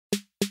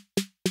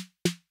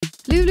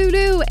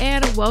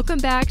and welcome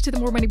back to the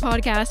More Money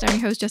Podcast. I'm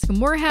your host, Jessica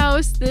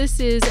Morehouse. This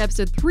is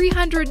episode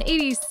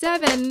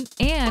 387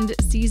 and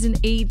season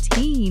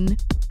 18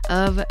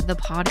 of the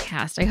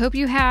podcast. I hope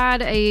you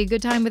had a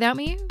good time without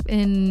me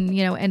in,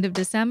 end of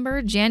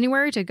December.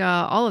 January, took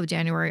all of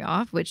January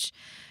off, which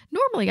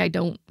normally I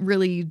don't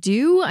really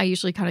do. I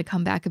usually kind of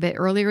come back a bit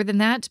earlier than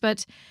that.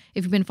 But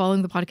if you've been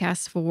following the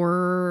podcast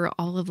for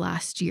all of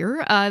last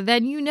year,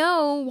 then you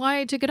know why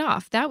I took it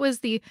off. That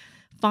was the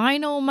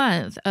final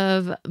month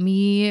of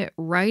me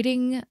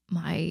writing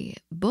my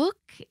book,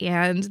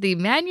 and the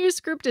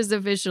manuscript is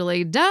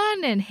officially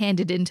done and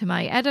handed in to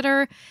my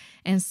editor.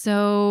 And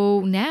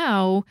so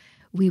now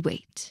we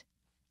wait.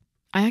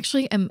 I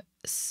actually am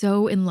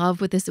so in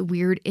love with this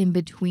weird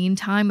in-between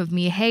time of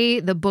me. Hey,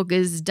 the book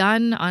is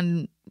done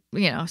on,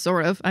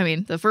 sort of. I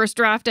mean, the first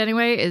draft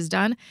anyway is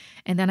done.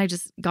 And then I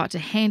just got to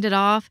hand it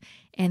off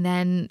and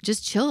then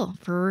just chill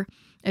for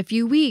a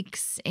few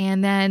weeks.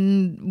 And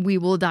then we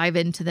will dive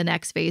into the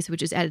next phase,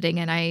 which is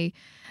editing. And I'm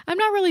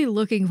not really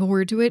looking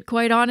forward to it,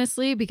 quite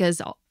honestly,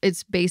 because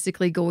it's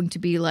basically going to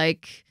be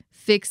like,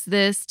 fix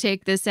this,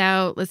 take this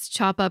out, let's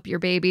chop up your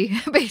baby,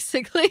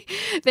 basically.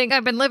 Thing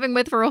I've been living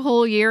with for a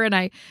whole year, and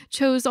I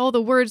chose all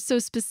the words so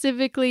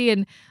specifically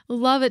and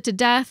love it to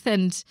death,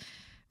 and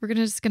we're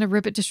just gonna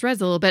rip it to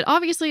shreds a little bit.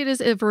 Obviously, it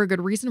is for a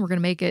good reason. We're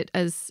gonna make it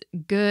as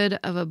good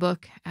of a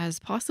book as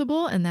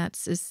possible, and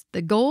that's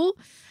the goal.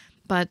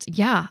 But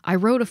yeah, I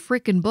wrote a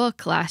freaking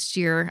book last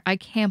year. I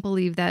can't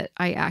believe that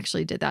I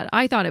actually did that.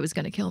 I thought it was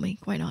gonna kill me,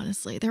 quite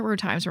honestly. There were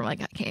times where I'm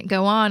like, I can't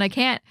go on. I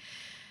can't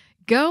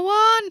go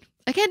on.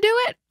 I can't do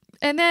it.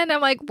 And then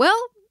I'm like, well,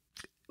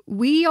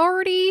 we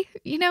already,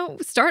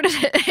 started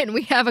it and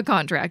we have a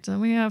contract and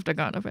we have to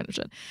kind of finish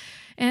it.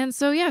 And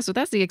so, so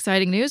that's the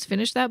exciting news.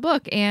 Finish that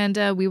book and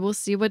we will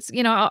see what's,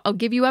 I'll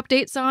give you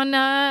updates on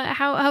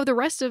how the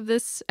rest of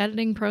this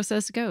editing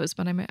process goes.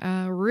 But I'm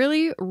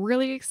really,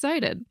 really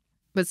excited.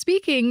 But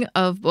speaking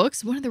of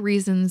books, one of the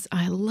reasons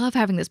I love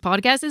having this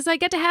podcast is I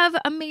get to have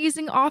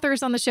amazing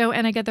authors on the show,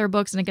 and I get their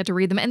books and I get to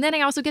read them. And then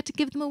I also get to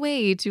give them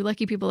away to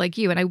lucky people like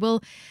you. And I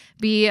will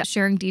be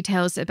sharing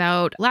details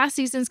about last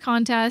season's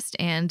contest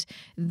and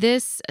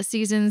this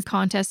season's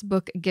contest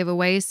book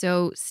giveaway.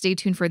 So stay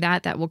tuned for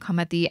that. That will come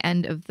at the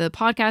end of the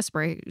podcast,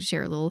 where I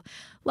share a little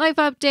life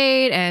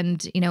update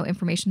and,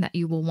 information that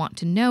you will want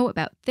to know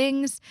about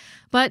things.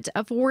 But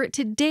for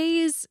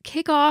today's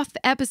kickoff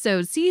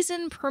episode,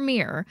 season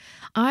premiere,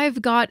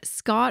 I've got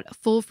Scott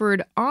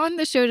Fulford on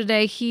the show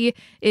today. He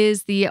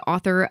is the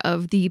author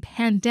of The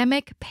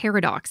Pandemic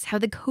Paradox: How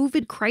the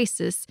COVID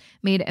Crisis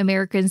Made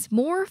Americans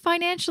More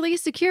Financially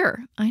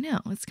Secure. I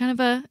know, it's kind of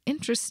a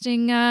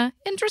interesting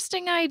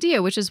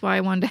idea, which is why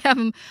I wanted to have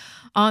him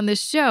on the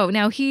show.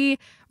 Now, he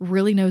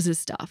really knows his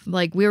stuff.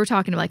 Like, we were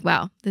talking,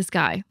 wow, this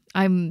guy,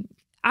 I'm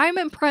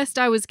impressed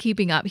I was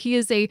keeping up. He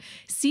is a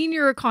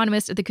senior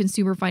economist at the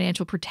Consumer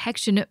Financial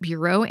Protection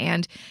Bureau,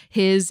 and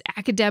his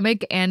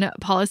academic and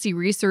policy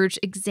research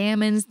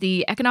examines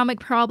the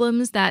economic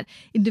problems that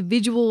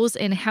individuals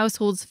and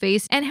households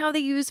face and how they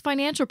use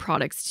financial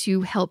products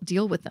to help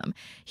deal with them.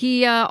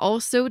 He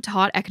also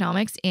taught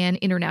economics and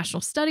international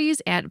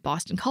studies at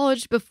Boston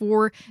College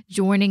before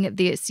joining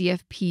the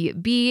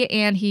CFPB,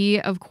 and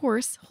he, of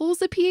course,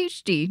 holds a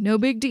PhD, no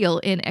big deal,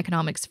 in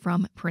economics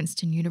from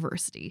Princeton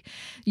University.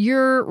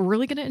 You're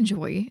really going to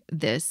enjoy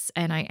this,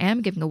 and I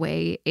am giving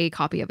away a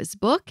copy of his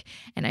book,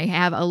 and I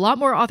have a lot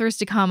more authors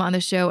to come on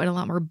the show and a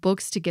lot more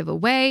books to give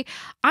away.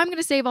 I'm going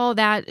to save all of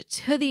that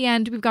to the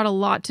end. We've got a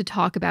lot to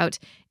talk about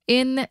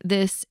in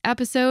this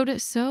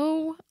episode,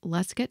 so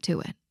let's get to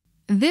it.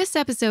 This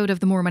episode of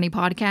the More Money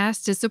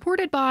Podcast is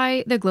supported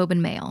by the Globe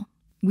and Mail.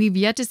 We've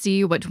yet to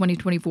see what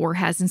 2024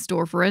 has in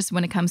store for us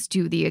when it comes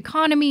to the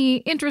economy,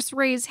 interest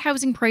rates,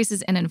 housing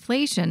prices, and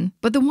inflation.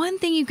 But the one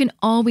thing you can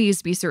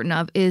always be certain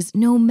of is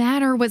no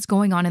matter what's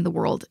going on in the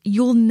world,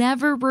 you'll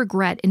never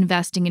regret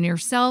investing in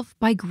yourself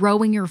by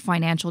growing your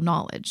financial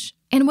knowledge.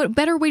 And what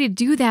better way to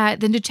do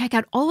that than to check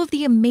out all of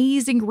the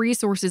amazing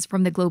resources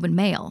from the Globe and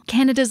Mail,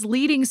 Canada's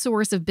leading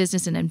source of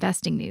business and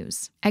investing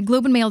news. At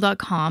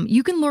globeandmail.com,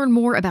 you can learn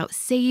more about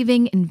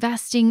saving,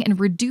 investing, and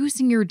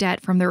reducing your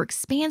debt from their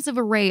expansive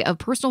array of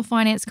personal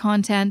finance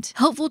content,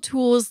 helpful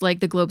tools like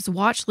the Globe's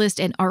watch list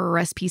and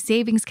RRSP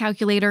savings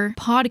calculator,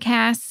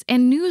 podcasts,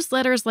 and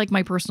newsletters like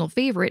my personal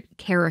favorite,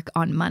 Carrick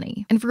on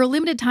Money. And for a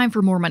limited time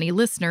for More Money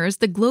listeners,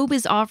 the Globe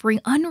is offering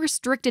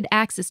unrestricted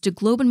access to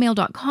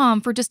globeandmail.com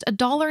for just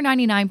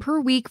 $1.99 per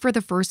week for the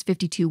first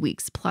 52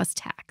 weeks plus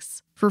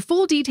tax. For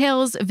full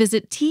details,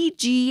 visit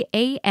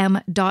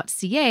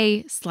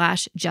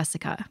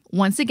tgam.ca/Jessica.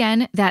 Once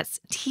again,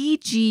 that's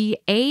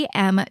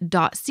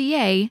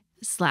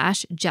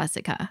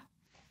tgam.ca/Jessica.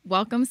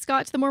 Welcome,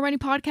 Scott, to the More Money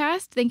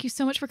Podcast. Thank you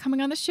so much for coming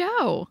on the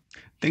show.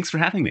 Thanks for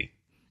having me.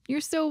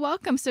 You're so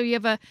welcome. So you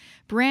have a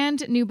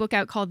brand new book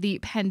out called The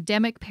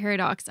Pandemic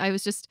Paradox. I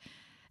was just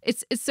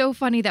It's so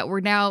funny that we're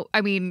now,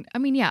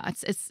 yeah,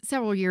 it's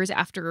several years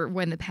after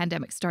when the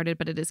pandemic started,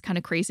 but it is kind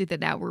of crazy that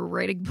now we're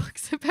writing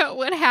books about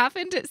what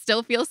happened. It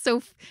still feels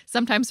so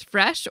sometimes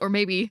fresh, or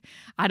maybe,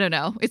 I don't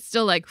know, it's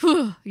still like,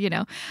 whew,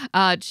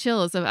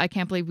 chills. I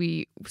can't believe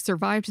we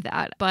survived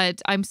that.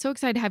 But I'm so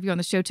excited to have you on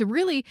the show to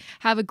really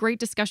have a great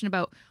discussion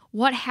about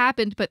what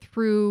happened, but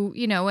through,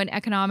 an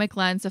economic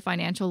lens, a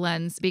financial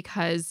lens,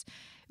 because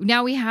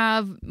now we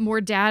have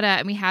more data,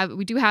 and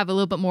we do have a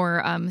little bit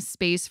more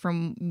space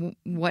from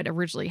what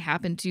originally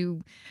happened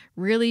to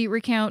really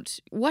recount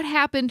what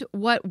happened,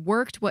 what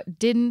worked, what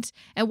didn't,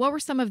 and what were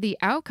some of the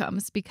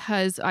outcomes.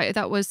 Because I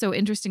thought was so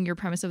interesting, your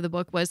premise of the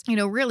book was,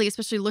 really,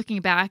 especially looking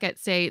back at,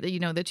 say,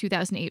 the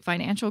 2008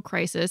 financial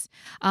crisis,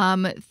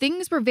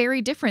 things were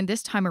very different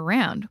this time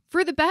around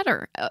for the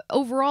better.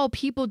 Overall,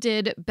 people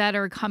did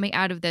better coming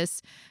out of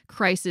this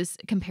crisis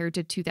compared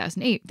to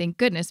 2008. Thank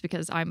goodness,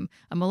 because I'm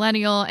a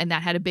millennial, and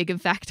that had a big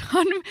effect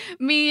on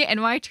me and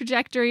my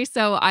trajectory.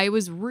 So I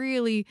was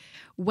really,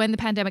 when the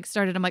pandemic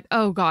started, I'm like,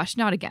 oh gosh,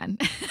 not again.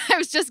 I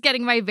was just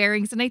getting my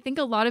bearings. And I think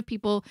a lot of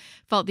people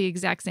felt the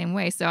exact same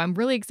way. So I'm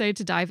really excited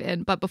to dive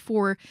in. But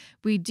before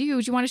we do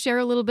you want to share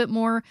a little bit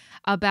more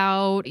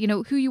about,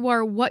 who you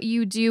are, what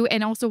you do,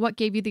 and also what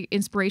gave you the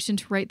inspiration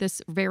to write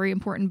this very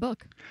important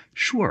book?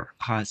 Sure.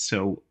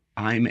 So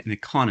I'm an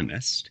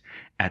economist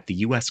at the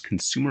U.S.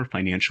 Consumer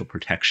Financial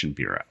Protection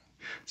Bureau.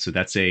 So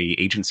that's a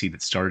agency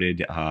that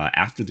started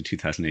after the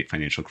 2008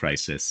 financial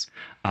crisis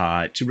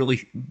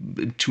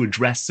to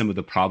address some of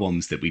the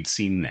problems that we'd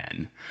seen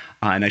then.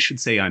 And I should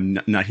say I'm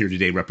not here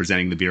today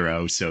representing the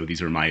Bureau, so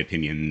these are my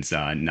opinions,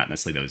 not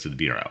necessarily those of the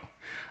Bureau.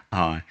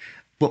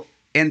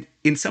 And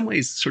in some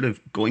ways, sort of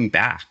going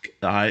back,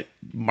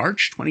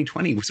 March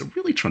 2020 was a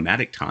really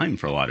traumatic time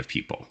for a lot of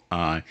people.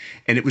 And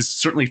it was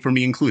certainly for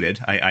me included.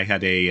 I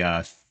had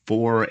a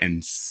 4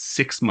 and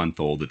 6 month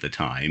old at the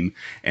time,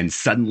 and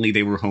suddenly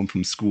they were home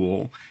from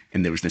school,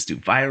 and there was this new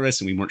virus,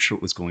 and we weren't sure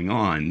what was going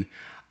on.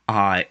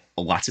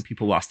 Lots of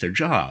people lost their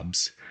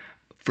jobs.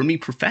 For me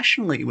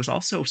professionally, it was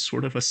also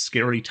sort of a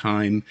scary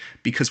time,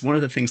 because one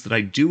of the things that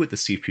I do at the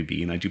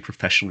CFPB, and I do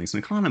professionally as an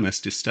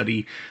economist, is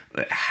study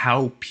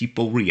how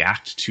people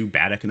react to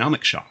bad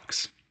economic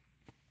shocks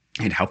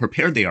and how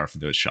prepared they are for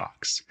those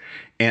shocks.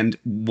 And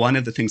one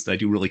of the things that I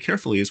do really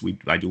carefully is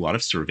I do a lot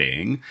of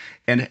surveying,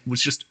 and it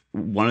was just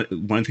one of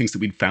the things that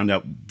we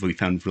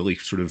found really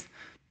sort of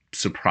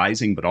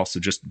surprising, but also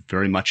just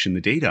very much in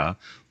the data,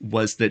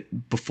 was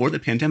that before the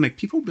pandemic,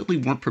 people really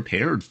weren't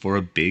prepared for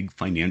a big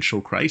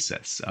financial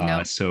crisis.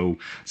 No. So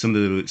some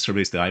of the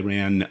surveys that I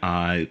ran,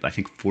 I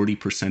think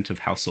 40% of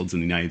households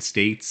in the United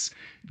States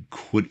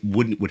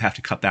would have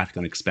to cut back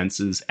on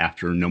expenses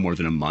after no more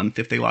than a month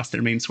if they lost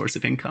their main source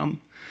of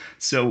income.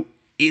 So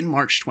in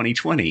March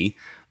 2020,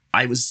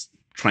 I was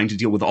trying to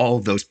deal with all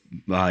of those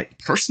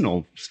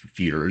personal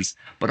fears,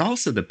 but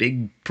also the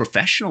big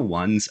professional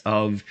ones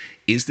of,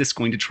 is this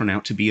going to turn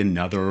out to be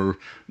another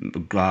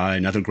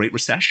Great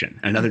Recession,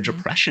 another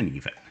depression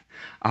even?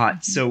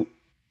 So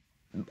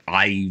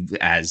I,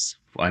 as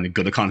a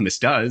good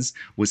economist does,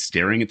 was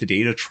staring at the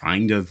data,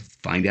 trying to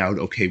find out,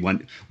 okay,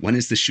 when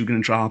is the shoe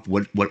going to drop?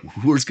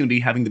 Who is going to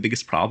be having the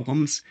biggest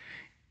problems?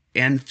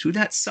 And through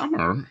that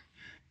summer,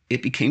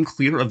 it became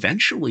clear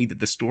eventually that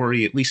the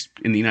story, at least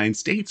in the United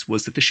States,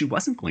 was that the shoe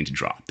wasn't going to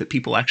drop, that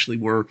people actually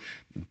were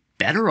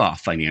better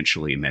off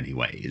financially in many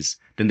ways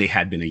than they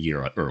had been a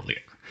year earlier.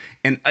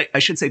 And I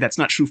should say that's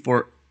not true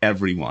for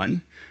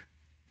everyone,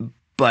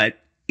 but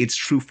it's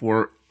true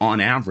for, on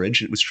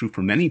average, it was true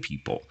for many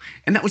people.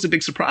 And that was a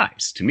big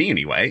surprise, to me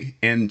anyway.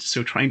 And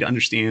so trying to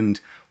understand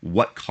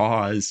what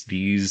caused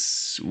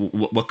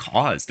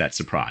that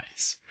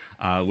surprise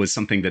was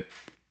something that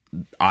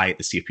I, at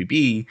the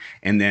CFPB,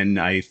 and then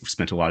I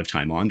spent a lot of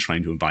time on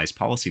trying to advise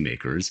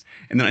policymakers.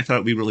 And then I thought it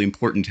would be really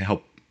important to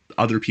help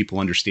other people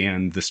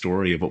understand the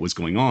story of what was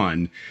going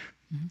on.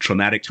 Mm-hmm.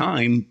 Traumatic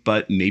time,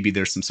 but maybe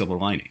there's some silver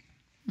lining.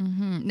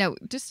 Mm-hmm. Now,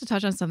 just to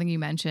touch on something you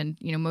mentioned,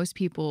 most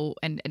people,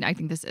 and I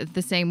think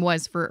the same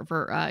was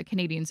for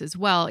Canadians as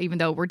well, even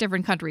though we're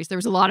different countries, there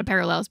was a lot of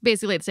parallels.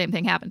 Basically, the same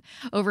thing happened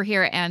over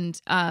here.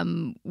 And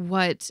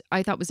what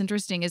I thought was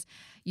interesting is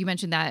you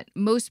mentioned that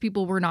most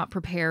people were not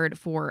prepared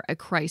for a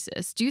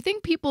crisis. Do you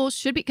think people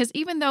should be? Because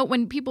even though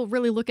when people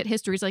really look at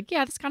history, it's like,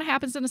 yeah, this kind of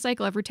happens in a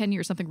cycle. Every 10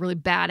 years, something really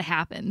bad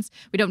happens.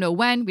 We don't know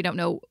when, we don't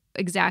know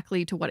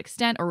exactly to what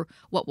extent or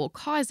what will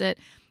cause it,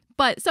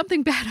 but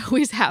something bad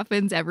always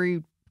happens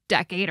every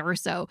decade or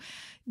so.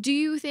 Do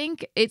you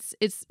think it's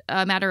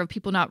a matter of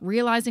people not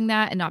realizing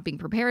that and not being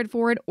prepared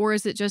for it? Or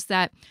is it just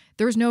that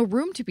there's no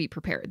room to be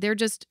prepared? They're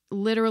just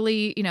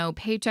literally,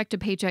 paycheck to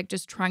paycheck,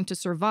 just trying to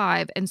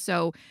survive. And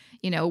so,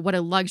 what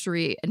a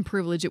luxury and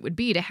privilege it would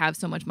be to have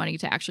so much money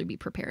to actually be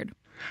prepared.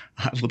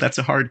 Well,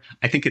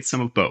 I think it's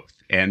some of both.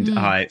 And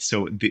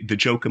so the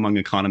joke among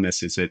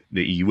economists is that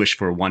you wish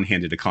for a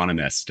one-handed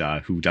economist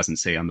who doesn't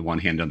say on the one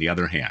hand, on the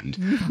other hand.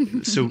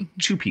 So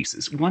 2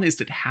 pieces. One is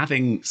that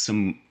having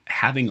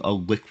a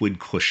liquid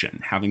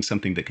cushion, having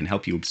something that can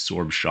help you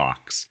absorb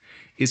shocks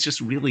is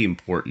just really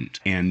important.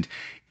 And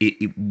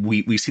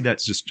we see that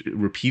just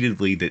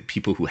repeatedly, that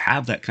people who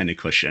have that kind of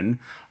cushion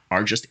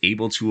are just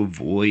able to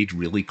avoid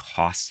really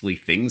costly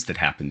things that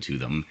happen to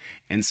them,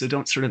 and so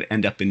don't sort of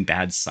end up in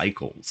bad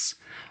cycles.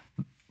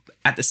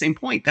 At the same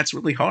point, that's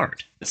really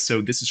hard.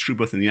 So this is true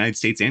both in the United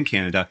States and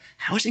Canada.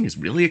 Housing is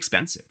really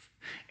expensive.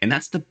 And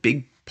that's the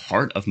big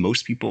part of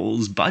most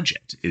people's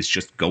budget, is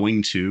just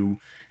going to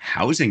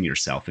housing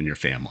yourself and your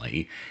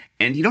family.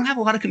 And you don't have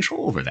a lot of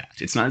control over that.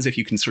 It's not as if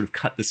you can sort of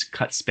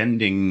cut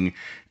spending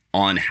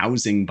on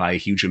housing by a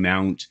huge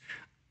amount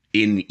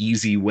in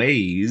easy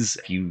ways.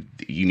 You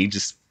need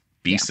to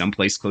be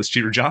someplace close to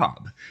your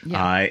job.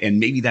 And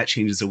maybe that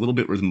changes a little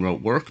bit with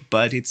remote work,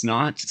 but it's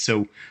not.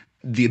 So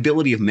the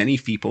ability of many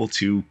people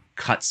to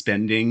cut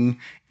spending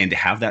and to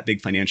have that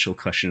big financial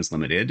cushion is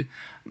limited.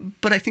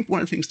 But I think one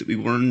of the things that we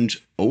learned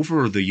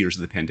over the years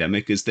of the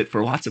pandemic is that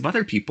for lots of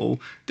other people,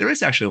 there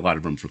is actually a lot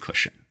of room for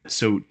cushion.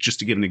 So just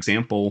to give an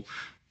example,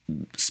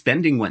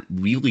 spending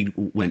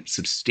went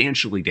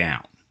substantially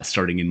down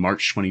starting in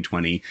March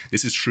 2020.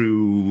 This is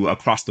true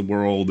across the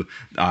world.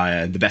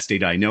 The best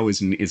data I know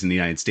is in the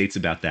United States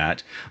about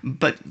that.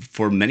 But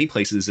for many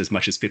places, as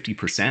much as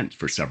 50%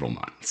 for several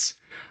months.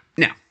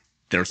 Now,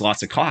 there's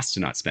lots of costs to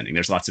not spending.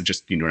 There's lots of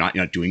just,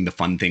 not doing the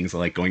fun things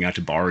like going out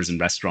to bars and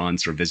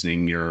restaurants or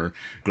visiting your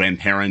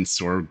grandparents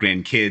or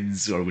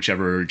grandkids or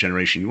whichever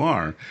generation you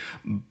are.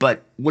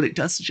 But what it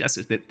does suggest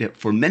is that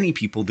for many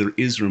people, there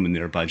is room in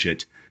their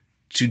budget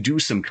to do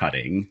some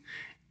cutting.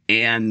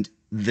 And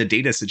the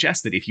data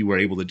suggests that if you were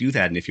able to do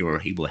that, and if you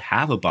were able to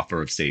have a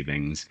buffer of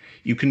savings,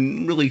 you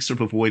can really sort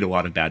of avoid a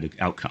lot of bad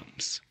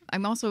outcomes.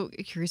 I'm also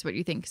curious what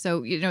you think.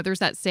 So, there's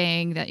that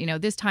saying that,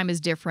 this time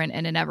is different,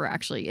 and it never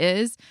actually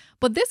is.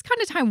 But this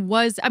kind of time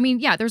was,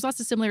 there's lots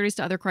of similarities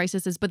to other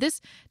crises, but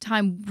this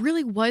time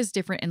really was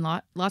different in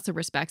lots of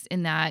respects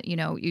in that,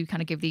 you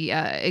kind of give the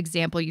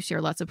example, you share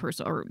lots of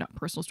not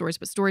personal stories,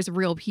 but stories of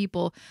real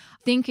people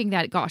thinking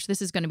that, gosh, this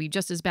is going to be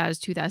just as bad as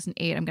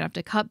 2008. I'm going to have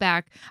to cut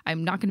back.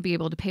 I'm not going to be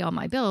able to pay all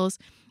my bills.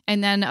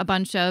 And then a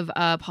bunch of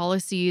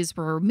policies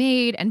were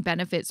made and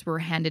benefits were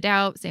handed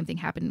out. Same thing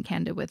happened in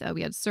Canada with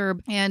we had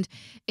CERB, and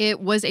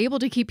it was able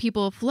to keep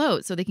people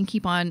afloat so they can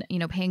keep on,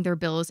 paying their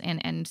bills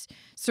and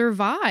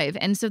survive.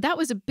 And so that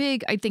was a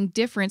big, I think,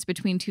 difference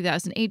between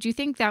 2008. Do you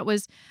think that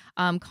was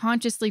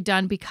consciously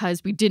done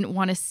because we didn't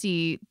want to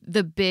see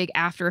the big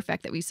after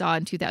effect that we saw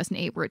in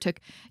 2008, where it took,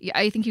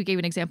 I think you gave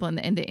an example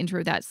in the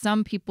intro that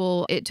some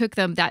people, it took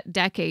them that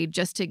decade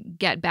just to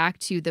get back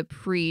to the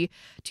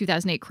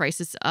pre-2008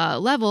 crisis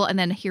level. And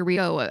then here we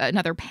go,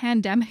 another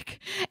pandemic.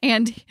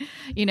 And,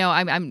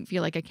 I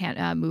feel like I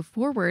can't move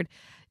forward.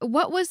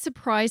 What was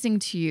surprising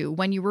to you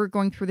when you were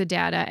going through the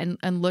data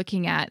and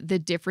looking at the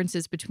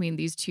differences between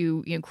these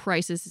two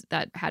crises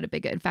that had a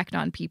big effect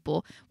on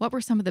people? What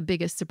were some of the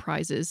biggest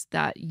surprises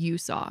that you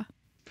saw?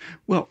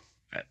 Well,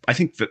 I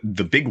think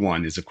the big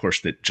one is, of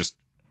course, that just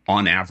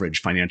on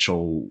average,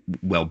 financial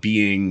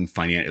well-being,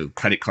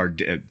 credit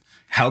card,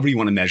 however you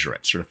want to measure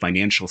it, sort of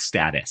financial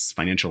status,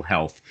 financial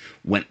health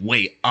went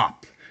way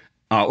up,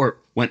 or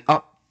went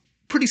up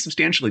pretty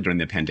substantially during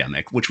the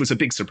pandemic, which was a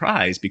big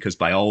surprise because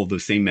by all the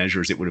same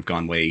measures, it would have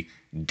gone way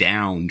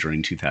down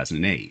during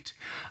 2008.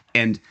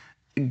 And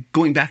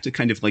going back to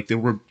kind of like, there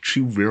were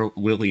two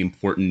really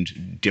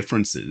important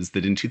differences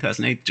that in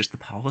 2008, just the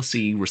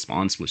policy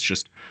response was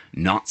just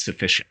not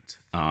sufficient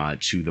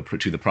to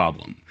the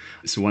problem.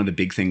 So one of the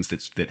big things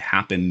that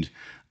happened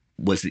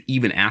was that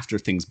even after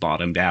things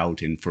bottomed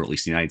out and for at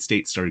least the United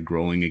States started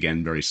growing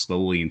again very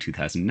slowly in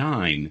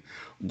 2009,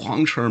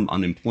 long-term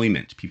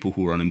unemployment, people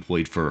who were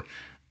unemployed for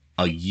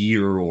a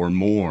year or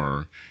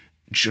more,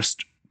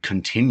 just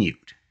continued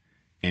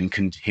and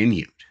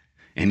continued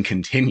and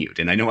continued.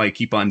 And I know I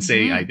keep on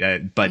saying,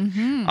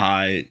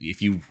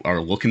 if you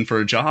are looking for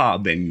a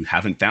job and you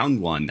haven't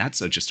found one,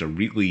 that's it's a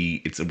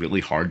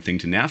really hard thing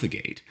to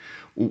navigate.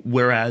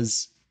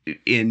 Whereas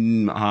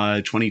in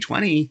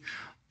 2020,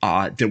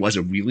 there was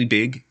a really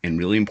big and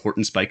really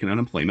important spike in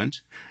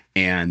unemployment,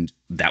 and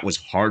that was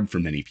hard for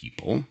many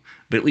people.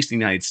 But at least in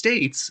the United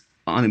States,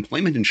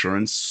 unemployment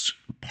insurance,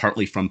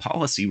 partly from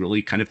policy,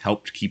 really kind of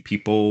helped keep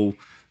people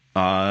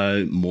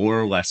more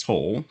or less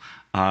whole.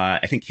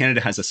 I think Canada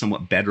has a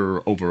somewhat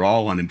better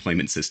overall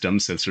unemployment system,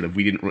 so sort of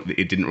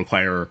it didn't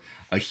require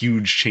a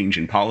huge change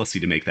in policy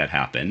to make that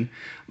happen.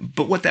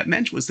 But what that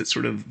meant was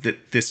that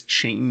this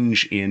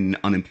change in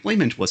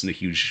unemployment wasn't a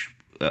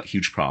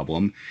huge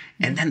problem,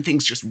 and then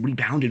things just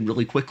rebounded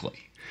really quickly.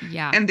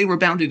 Yeah. And they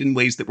rebounded in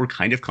ways that were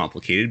kind of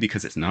complicated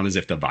because it's not as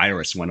if the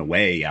virus went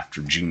away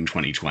after June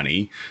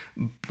 2020,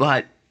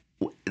 but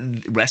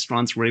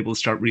restaurants were able to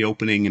start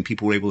reopening and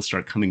people were able to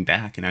start coming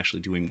back and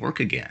actually doing work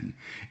again.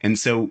 And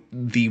so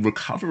the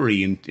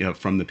recovery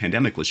from the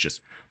pandemic was just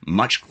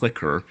much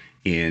quicker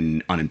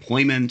in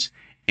unemployment.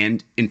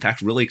 And in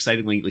fact, really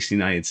excitingly, at least in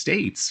the United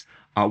States,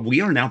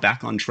 we are now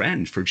back on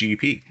trend for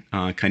GDP,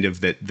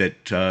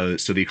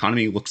 so the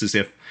economy looks as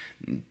if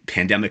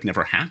pandemic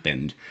never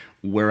happened,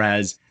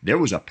 whereas there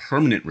was a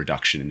permanent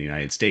reduction in the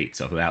United States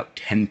of about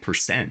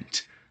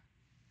 10%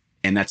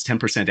 And that's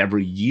 10%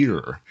 every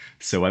year.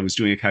 So I was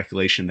doing a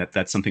calculation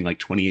that's something like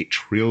 $28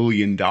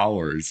 trillion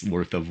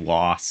worth of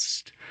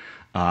lost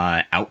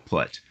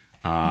output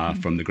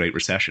from the Great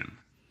Recession.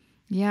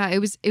 Yeah, it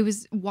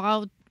was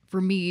wild for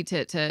me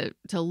to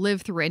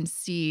live through and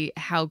see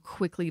how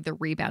quickly the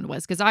rebound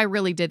was, because I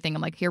really did think,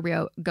 I'm like, here we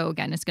go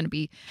again. It's going to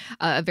be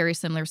a very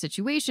similar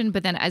situation.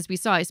 But then, as we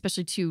saw,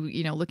 especially to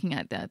looking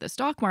at the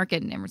stock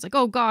market, and everyone's like,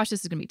 oh gosh,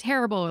 this is going to be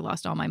terrible. I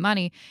lost all my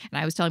money, and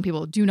I was telling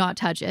people, do not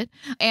touch it.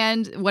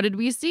 And what did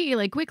we see?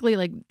 Like quickly,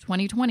 like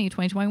 2020,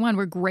 2021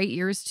 were great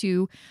years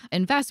to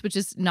invest, which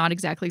is not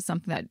exactly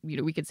something that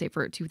we could say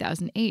for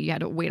 2008. You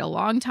had to wait a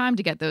long time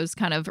to get those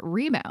kind of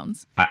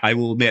rebounds. I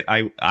will admit,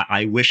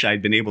 I wish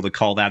I'd been able to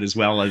call that as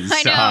well as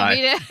I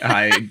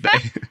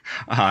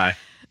know.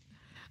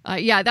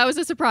 Yeah, that was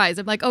a surprise.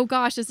 I'm like, oh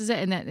gosh, this is it,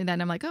 and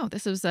then I'm like, oh,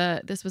 this was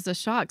a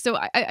shock. So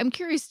I'm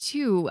curious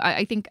too.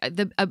 I think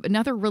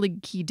another really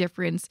key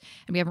difference,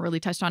 and we haven't really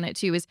touched on it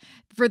too, is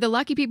for the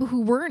lucky people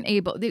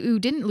who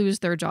didn't lose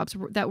their jobs,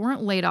 that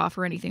weren't laid off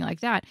or anything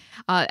like that,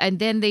 and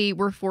then they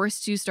were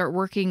forced to start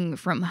working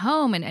from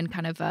home, and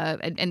kind of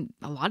and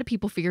a lot of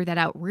people figured that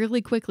out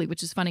really quickly,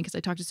 which is funny because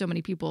I talked to so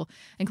many people,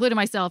 including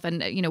myself,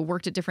 and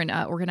worked at different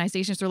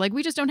organizations. They're like,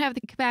 we just don't have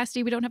the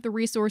capacity, we don't have the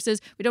resources,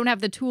 we don't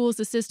have the tools,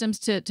 the systems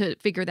to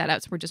figure that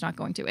out, so we're just not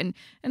going to. And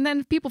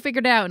then people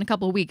figured it out in a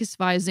couple of weeks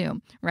via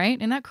Zoom, right?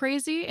 Isn't that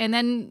crazy? And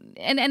then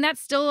and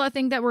that's still a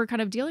thing that we're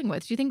kind of dealing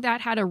with. Do you think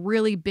that had a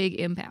really big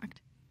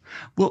impact?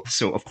 Well,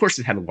 so of course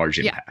it had a large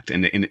impact,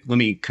 and let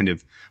me kind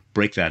of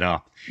break that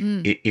up.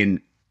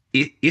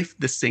 If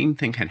the same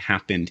thing had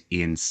happened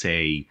in,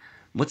 say,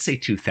 let's say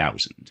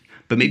 2000,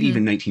 but maybe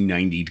even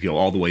 1990 to go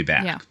all the way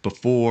back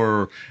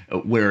before,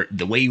 where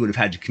the way you would have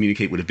had to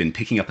communicate would have been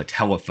picking up a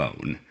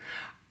telephone.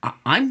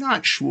 I'm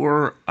not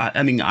sure.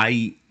 I mean,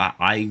 I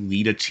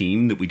lead a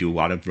team that we do a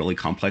lot of really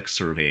complex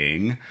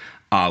surveying.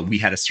 We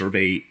had a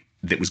survey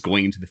that was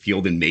going into the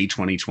field in May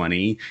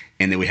 2020,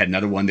 and then we had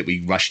another one that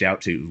we rushed to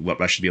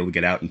be able to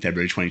get out in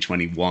February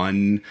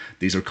 2021.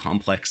 These are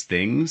complex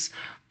things.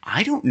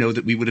 I don't know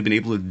that we would have been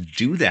able to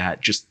do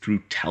that just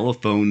through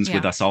telephones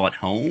with us all at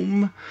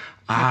home.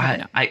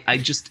 I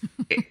just,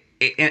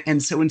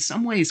 and so in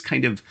some ways,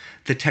 kind of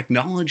the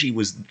technology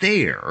was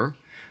there.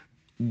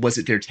 Was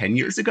it there 10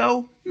 years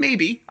ago?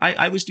 Maybe.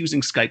 I was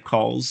using Skype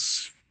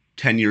calls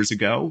 10 years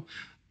ago.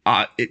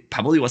 It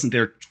probably wasn't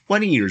there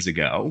 20 years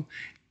ago.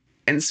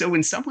 And so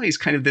in some ways,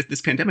 kind of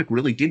this pandemic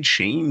really did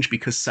change,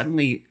 because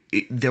suddenly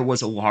there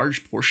was a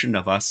large portion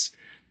of us,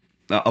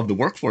 of the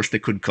workforce,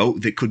 that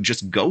could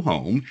just go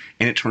home.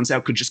 And it turns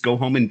out could just go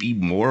home and be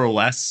more or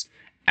less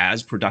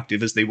as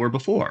productive as they were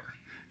before.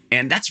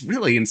 And that's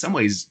really, in some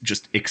ways,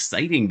 just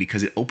exciting,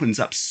 because it opens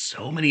up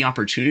so many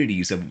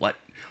opportunities of what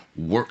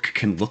work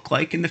can look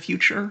like in the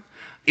future,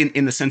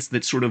 in the sense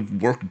that sort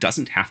of work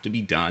doesn't have to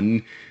be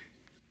done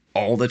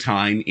all the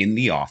time in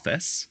the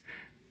office.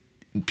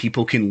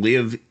 People can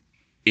live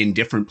in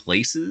different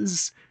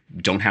places,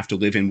 don't have to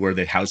live in where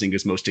the housing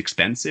is most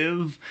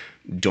expensive,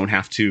 don't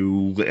have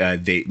to,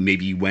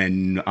 maybe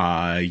when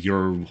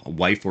your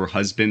wife or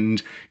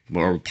husband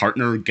or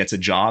partner gets a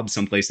job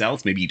someplace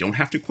else, maybe you don't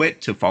have to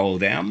quit to follow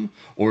them,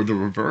 or the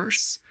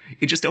reverse.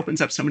 It just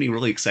opens up so many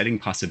really exciting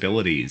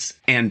possibilities.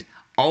 And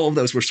all of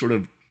those were sort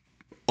of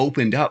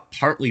opened up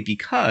partly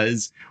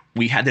because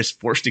we had this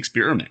forced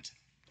experiment.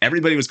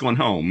 Everybody was going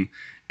home,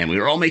 and we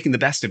were all making the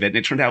best of it. And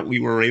it turned out we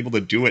were able to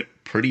do it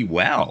pretty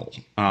well.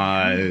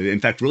 In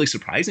fact, really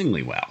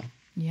surprisingly well.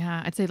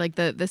 Yeah, I'd say like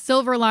the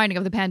silver lining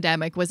of the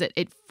pandemic was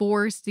it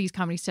forced these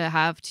companies to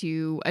have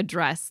to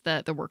address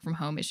the work from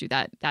home issue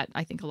that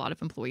I think a lot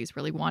of employees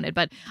really wanted.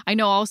 But I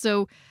know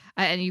also,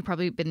 and you've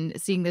probably been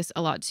seeing this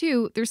a lot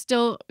too, there's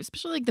still,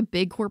 especially like the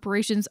big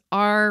corporations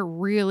are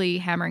really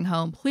hammering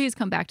home, please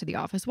come back to the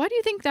office. Why do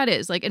you think that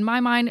is? Like in my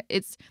mind,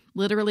 it's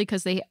literally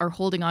because they are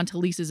holding on to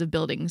leases of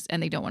buildings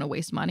and they don't want to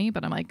waste money.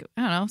 But I'm like,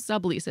 I don't know,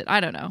 sublease it. I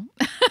don't know.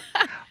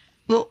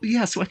 Well,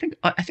 yeah. So I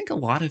think a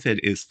lot of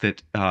it is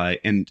that,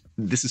 and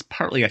this is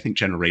partly, I think,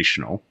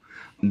 generational,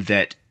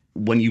 that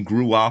when you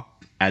grew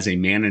up as a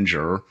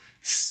manager,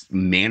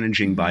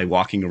 managing by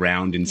walking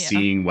around and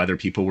seeing whether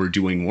people were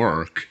doing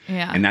work,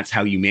 and that's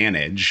how you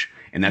manage,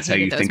 and that's how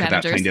you think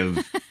about kind of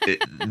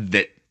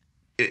that.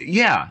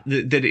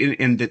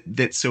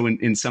 That so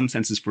in some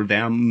senses for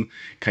them,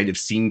 kind of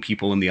seeing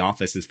people in the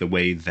office is the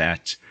way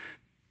that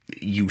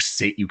you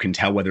can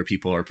tell whether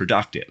people are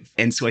productive.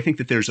 And so I think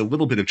that there's a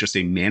little bit of just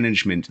a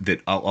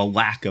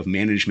lack of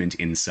management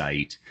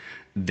insight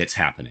that's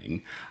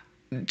happening.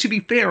 To be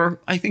fair,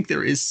 I think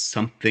there is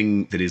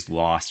something that is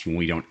lost when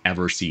we don't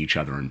ever see each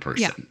other in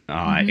person.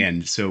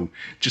 And so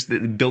just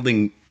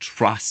building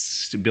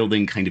trust,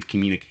 building kind of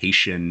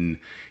communication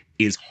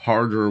is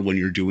harder when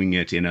you're doing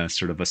it in a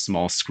sort of a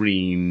small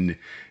screen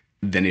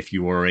than if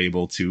you are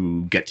able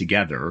to get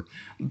together.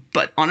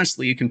 But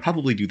honestly, you can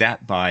probably do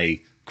that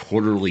by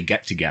quarterly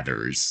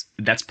get-togethers.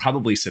 That's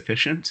probably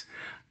sufficient.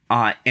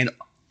 And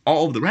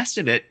all of the rest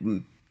of it,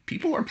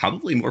 people are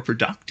probably more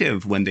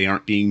productive when they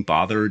aren't being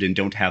bothered and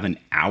don't have an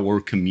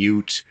hour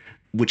commute,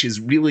 which is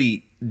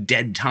really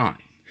dead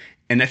time.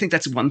 And I think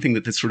that's one thing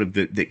that's sort of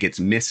that gets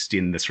missed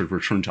in the sort of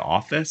return to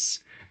office,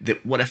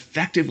 that what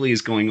effectively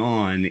is going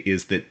on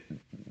is that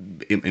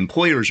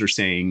employers are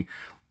saying,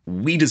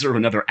 we deserve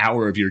another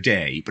hour of your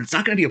day, but it's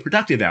not going to be a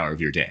productive hour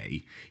of your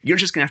day. You're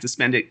just going to have to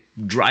spend it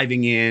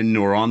driving in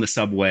or on the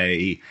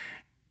subway.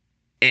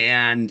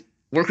 And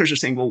workers are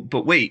saying, well,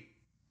 but wait,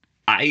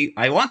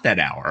 I want that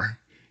hour.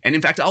 And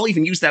in fact, I'll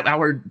even use that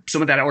hour,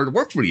 some of that hour to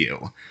work for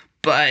you.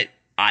 But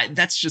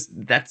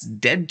that's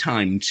dead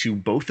time to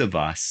both of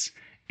us.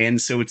 And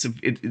so it's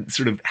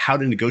sort of how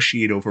to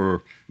negotiate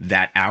over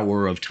that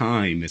hour of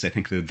time is, I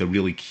think, the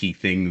really key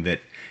thing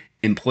that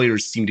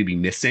employers seem to be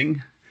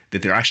missing,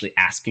 that they're actually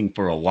asking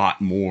for a lot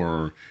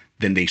more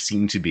than they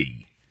seem to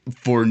be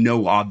for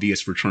no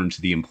obvious return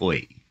to the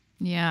employee.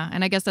 Yeah.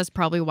 And I guess that's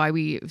probably why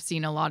we've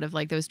seen a lot of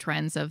like those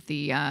trends of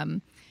the,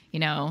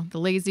 the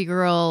lazy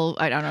girl.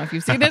 I don't know if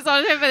you've seen this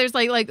on it, but there's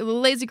like the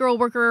lazy girl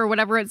worker or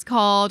whatever it's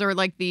called, or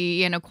like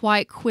the,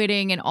 quiet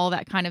quitting and all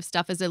that kind of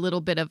stuff is a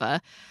little bit of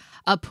a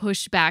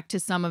pushback to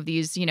some of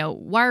these,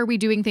 why are we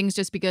doing things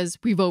just because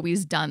we've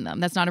always done them?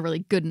 That's not a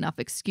really good enough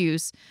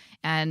excuse.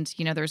 And,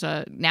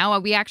 now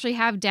we actually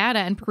have data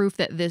and proof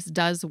that this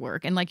does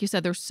work. And like you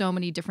said, there's so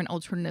many different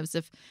alternatives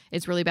if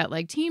it's really about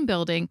like team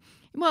building.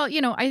 Well,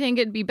 I think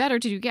it'd be better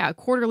to do, a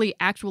quarterly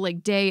actual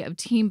like day of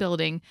team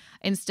building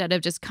instead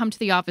of just come to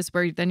the office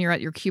where then you're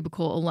at your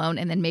cubicle alone.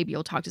 And then maybe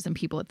you'll talk to some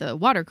people at the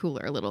water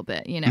cooler a little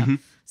bit, Mm-hmm.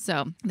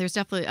 So there's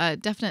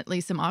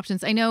definitely some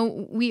options. I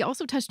know we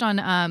also touched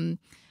on,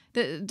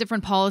 the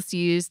different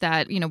policies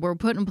that, were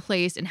put in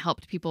place and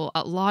helped people,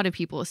 a lot of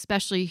people,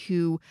 especially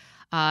who,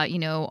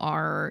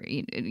 are,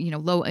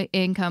 low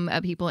income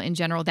people in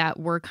general that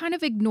were kind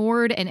of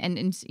ignored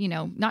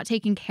and not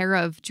taken care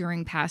of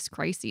during past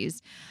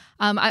crises.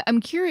 I'm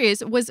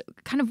curious, was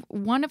kind of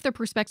one of the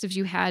perspectives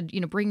you had,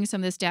 bringing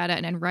some of this data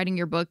and writing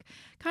your book,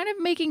 kind of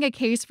making a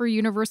case for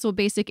universal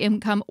basic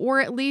income, or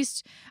at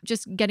least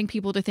just getting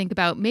people to think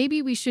about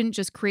maybe we shouldn't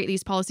just create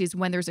these policies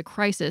when there's a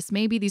crisis.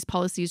 Maybe these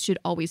policies should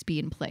always be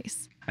in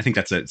place. I think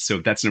that's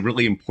a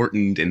really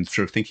important, and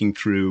sort of thinking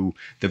through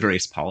the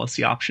various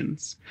policy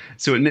options.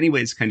 So in many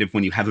ways, kind of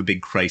when you have a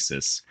big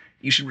crisis,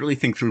 you should really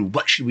think through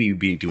what should we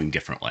be doing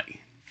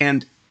differently.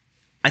 And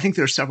I think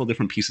there are several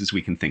different pieces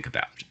we can think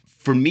about.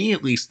 For me,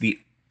 at least, the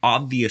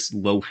obvious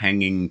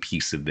low-hanging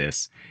piece of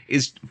this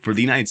is for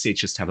the United States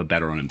just to have a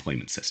better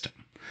unemployment system.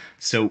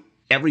 So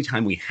every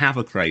time we have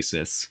a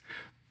crisis,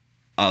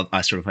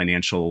 a sort of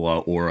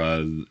financial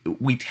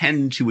we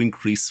tend to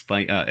increase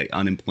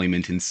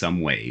unemployment in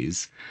some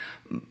ways.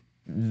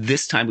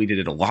 This time we did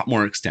it a lot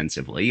more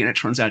extensively, and it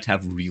turns out to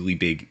have really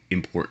big,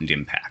 important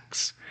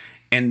impacts.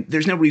 And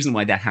there's no reason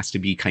why that has to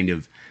be kind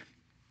of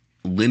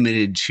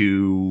limited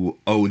to,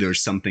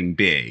 there's something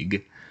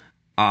big.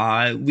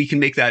 We can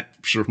make that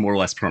sort of more or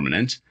less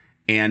permanent.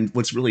 And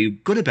what's really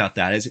good about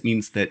that is it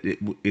means that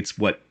it's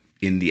what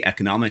in the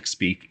economic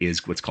speak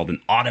is what's called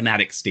an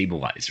automatic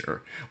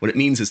stabilizer. What it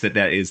means is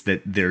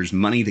that there's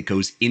money that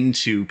goes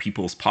into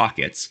people's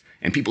pockets,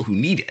 and people who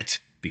need it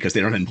because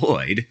they're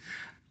unemployed,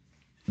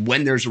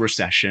 when there's a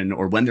recession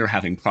or when they're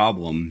having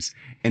problems.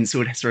 And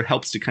so it sort of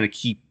helps to kind of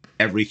keep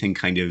everything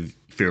kind of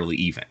fairly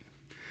even.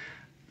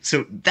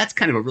 So that's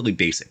kind of a really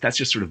that's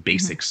just sort of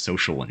basic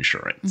social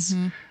insurance.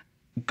 Mm-hmm.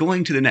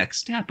 Going to the next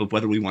step of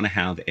whether we want to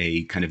have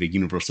a kind of a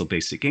universal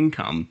basic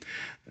income,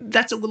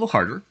 that's a little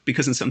harder,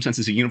 because in some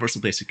senses a universal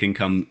basic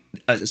income,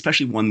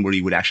 especially one where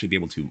you would actually be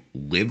able to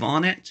live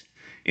on it,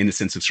 in the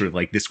sense of sort of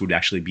like this would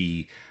actually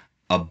be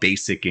a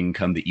basic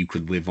income that you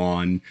could live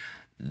on,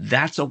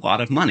 that's a lot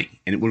of money.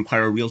 And it would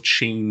require a real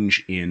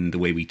change in the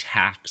way we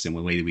tax and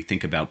the way that we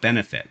think about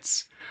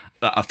benefits.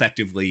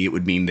 Effectively, it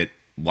would mean that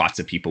lots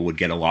of people would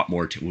get a lot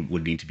more,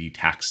 would need to be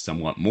taxed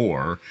somewhat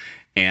more.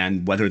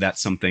 And whether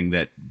that's something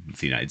that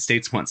the United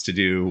States wants to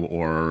do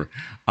or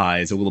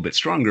is a little bit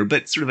stronger,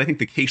 but sort of I think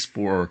the case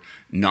for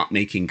not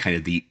making kind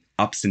of the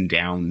ups and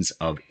downs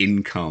of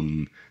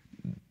income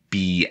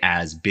be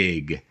as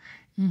big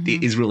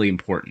is really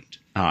important.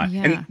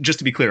 And just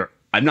to be clear,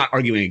 I'm not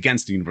arguing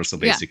against the universal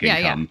basic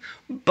income,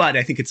 but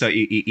I think it's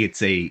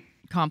a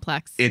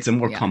complex. It's a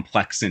more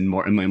complex and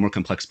more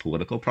complex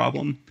political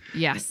problem.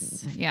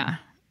 Yes. Yeah.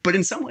 But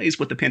in some ways,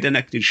 what the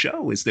pandemic did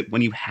show is that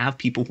when you have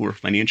people who are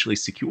financially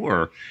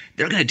secure,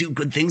 they're going to do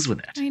good things with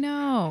it. I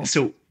know.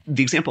 So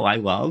the example I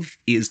love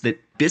is that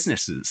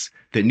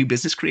the new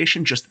business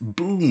creation just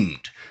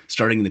boomed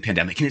starting in the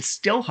pandemic, and it's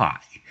still high.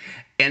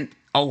 And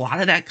a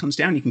lot of that comes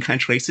down, you can kind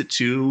of trace it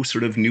to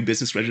sort of new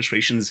business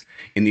registrations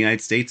in the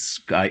United States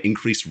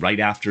increased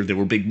right after there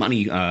were big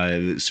money,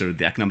 sort of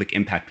the economic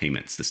impact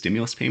payments, the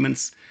stimulus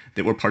payments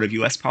that were part of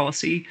U.S.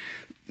 policy.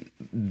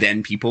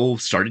 Then people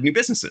started new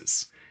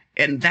businesses.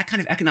 And that kind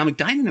of economic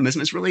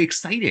dynamism is really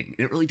exciting.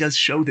 It really does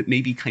show that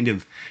maybe kind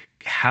of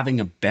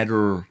having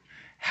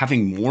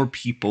more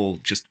people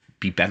just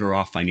be better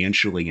off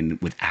financially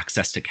and with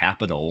access to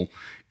capital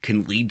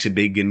can lead to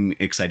big and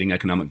exciting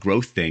economic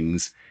growth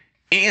things.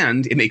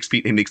 And it makes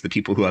the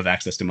people who have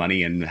access to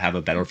money and have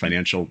a better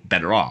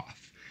better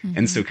off. Mm-hmm.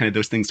 And so kind of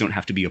those things don't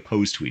have to be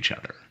opposed to each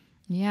other.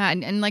 Yeah.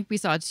 And like we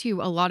saw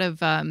too, a lot of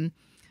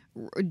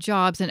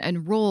jobs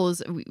and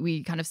roles,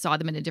 we kind of saw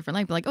them in a different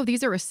light. But like, oh,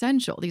 these are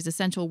essential. These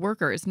essential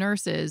workers,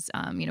 nurses,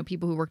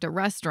 people who worked at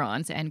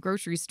restaurants and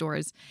grocery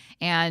stores.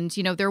 And,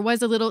 there was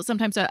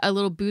sometimes a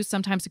little boost.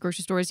 Sometimes the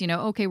grocery stores,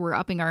 okay, we're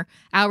upping our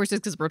hours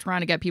just because we're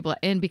trying to get people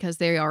in because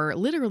they are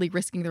literally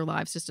risking their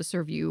lives just to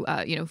serve you,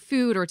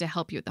 food or to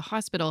help you at the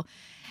hospital.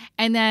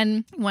 And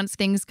then once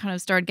things kind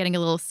of started getting a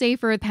little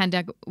safer, the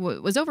pandemic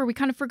was over, we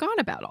kind of forgot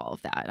about all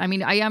of that. I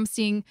mean, I am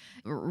seeing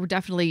we're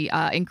definitely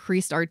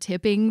increased our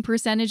tipping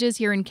percentages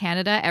here in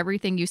Canada.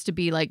 Everything used to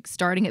be like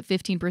starting at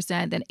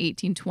 15%, then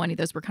 18, 20.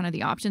 Those were kind of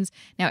the options.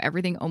 Now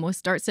everything almost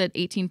starts at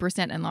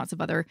 18%, and lots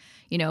of other,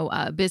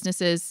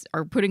 businesses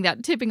are putting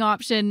that tipping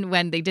option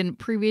when they didn't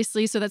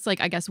previously. So that's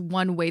like, I guess,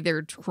 one way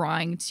they're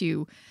trying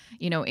to,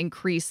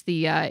 increase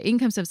the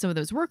incomes of some of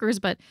those workers.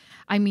 But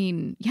I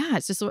mean, yeah,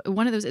 it's just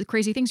one of those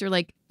crazy things. You're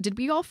like, did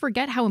we all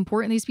forget how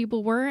important these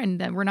people were? And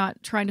then we're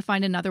not trying to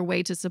find another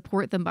way to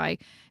support them by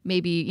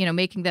maybe,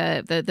 making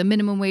the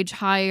minimum wage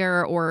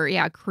higher or,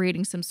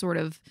 creating some sort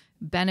of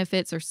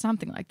benefits or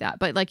something like that.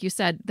 But like you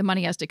said, the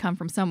money has to come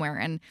from somewhere.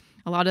 And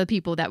a lot of the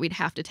people that we'd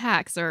have to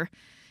tax are,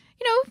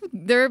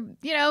 they're,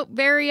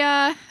 very,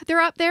 they're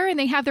up there and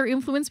they have their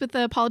influence with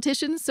the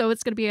politicians. So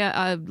it's going to be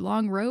a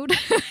long road.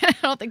 I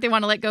don't think they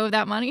want to let go of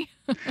that money.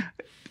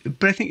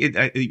 But I think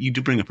you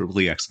do bring up a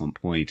really excellent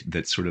point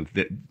that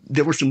that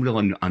there were some real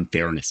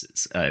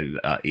unfairnesses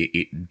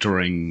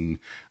during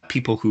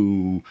people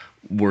who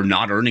were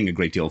not earning a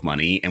great deal of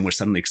money and were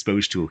suddenly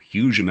exposed to a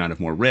huge amount of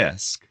more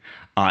risk.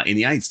 In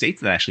the United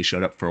States, that actually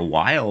showed up for a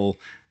while.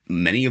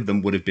 Many of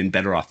them would have been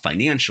better off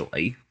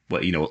financially,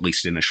 at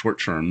least in the short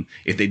term,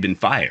 if they'd been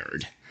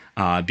fired.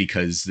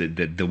 Because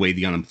the way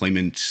the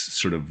unemployment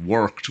sort of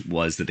worked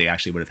was that they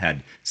actually would have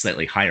had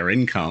slightly higher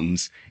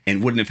incomes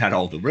and wouldn't have had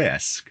all the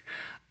risk.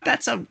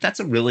 That's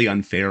a really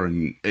unfair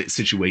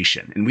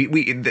situation, and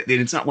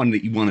it's not one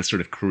that you want to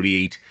sort of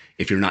create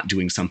if you're not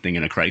doing something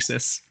in a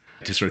crisis.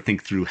 To sort of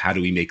think through how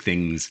do we make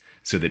things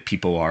so that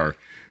people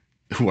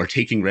who are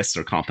taking risks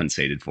are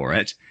compensated for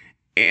it,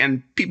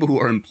 and people who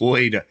are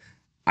employed.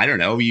 I don't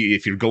know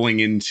if you're going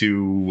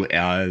into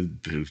to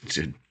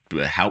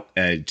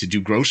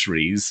do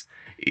groceries,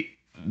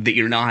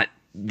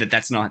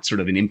 that's not sort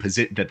of an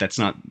that's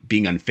not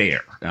being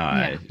unfair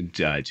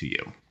to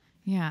you.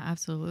 Yeah,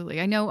 absolutely.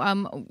 I know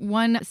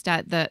one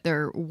stat that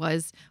there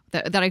was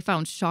that I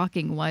found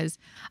shocking was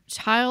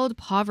child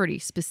poverty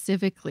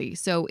specifically.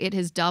 So it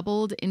has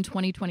doubled in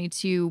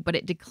 2022, but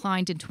it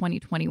declined in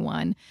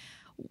 2021.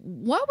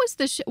 What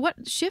was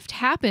what shift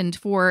happened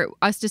for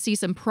us to see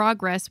some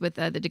progress with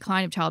the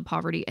decline of child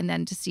poverty and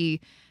then to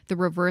see the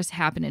reverse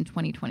happen in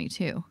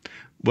 2022?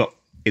 Well,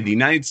 in the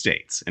United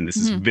States, and this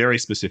is very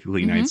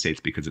specifically United States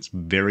because it's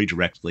very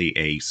directly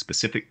a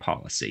specific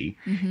policy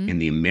in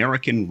the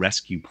American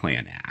Rescue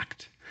Plan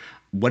Act,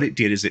 what it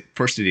did is it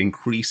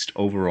increased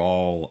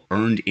overall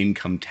earned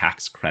income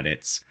tax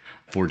credits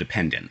for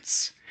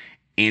dependents.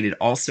 And it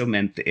also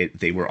meant that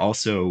they were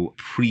also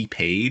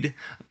prepaid.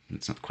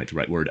 That's not quite the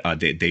right word.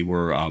 They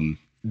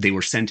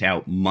were sent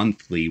out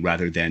monthly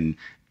rather than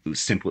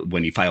simply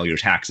when you file your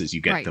taxes,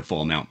 you get the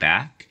full amount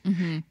back.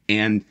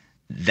 And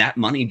that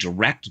money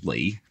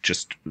directly,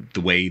 just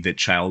the way that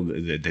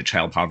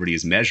child poverty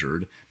is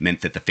measured,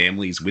 meant that the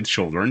families with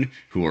children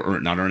who are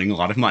not earning a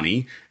lot of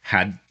money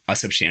had a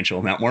substantial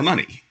amount more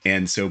money.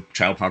 And so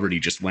child poverty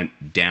just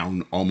went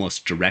down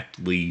almost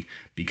directly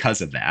because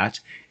of that.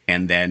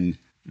 And then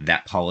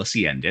that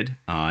policy ended.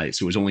 So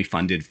it was only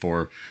funded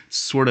for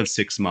sort of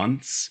 6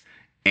 months,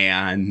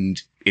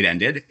 and it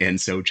ended.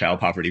 And so child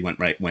poverty went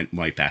right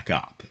back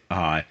up.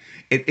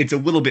 It's a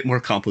little bit more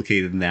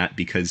complicated than that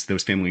because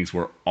those families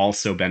were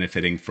also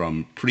benefiting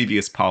from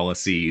previous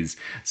policies.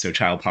 So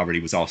child poverty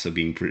was also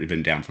being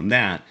driven down from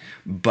that.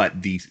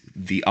 But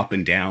the up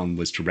and down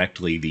was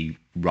directly the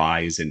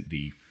rise and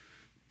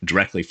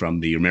directly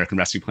from the American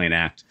Rescue Plan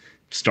Act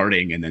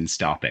starting and then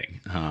stopping.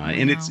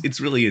 And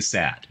it's really is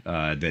sad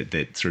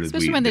that sort of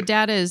especially when the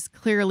data is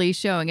clearly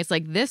showing it's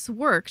like this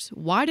worked.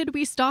 Why did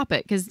we stop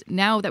it? Because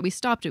now that we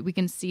stopped it, we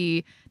can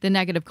see the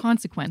negative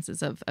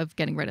consequences of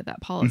getting rid of that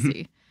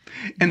policy.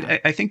 And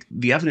I think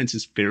the evidence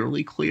is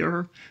fairly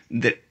clear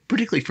that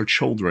particularly for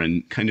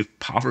children, kind of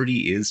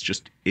poverty is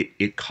just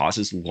it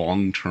causes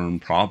long-term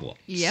problems.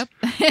 Yep.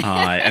 That's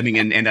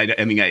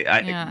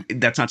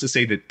not to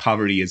say that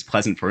poverty is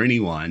pleasant for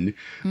anyone,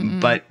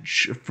 but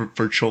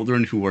for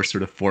children who are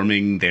sort of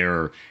forming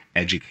their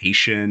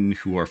education,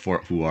 who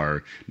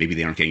are maybe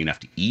they aren't getting enough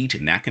to eat,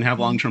 and that can have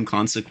long-term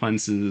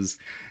consequences.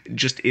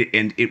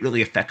 And it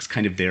really affects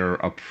kind of their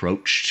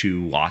approach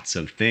to lots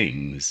of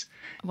things.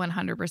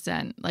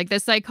 100%. Like the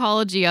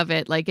psychology of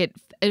it, like it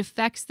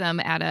affects them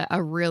at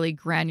a really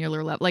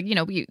granular level. Like,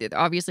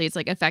 obviously it's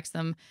like affects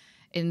them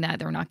in that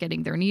they're not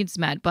getting their needs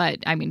met. But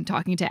I mean,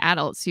 talking to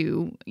adults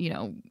who,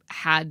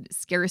 had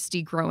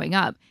scarcity growing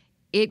up,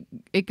 it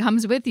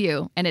comes with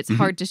you and it's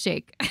hard to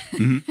shake.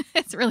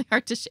 It's really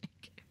hard to shake.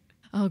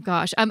 Oh,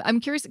 gosh.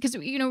 I'm curious because,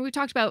 we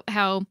talked about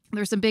how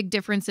there's some big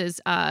differences,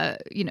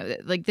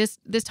 like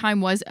this time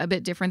was a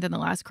bit different than the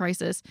last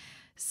crisis.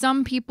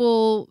 some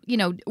people,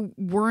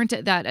 weren't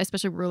at that,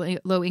 especially really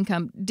low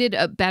income, did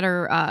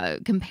better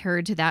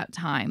compared to that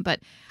time. But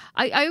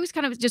I was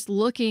kind of just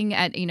looking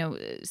at,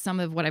 some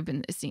of what I've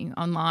been seeing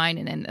online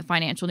and in the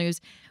financial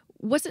news.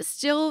 Was it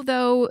still,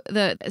 though,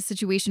 the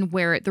situation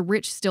where the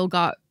rich still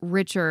got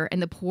richer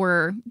and the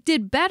poor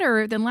did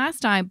better than last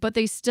time, but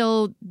they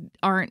still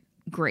aren't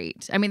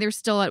great? I mean, they're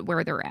still at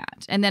where they're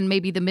at. And then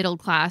maybe the middle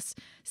class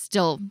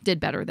still did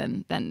better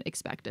than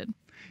expected.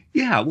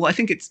 Yeah, well, I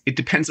think it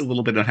depends a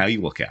little bit on how you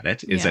look at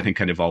it. I think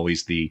kind of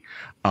always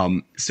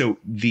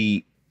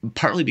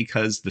partly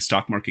because the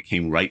stock market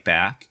came right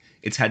back.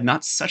 It's had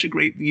not such a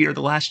great year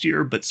the last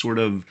year, but sort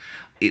of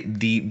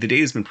the data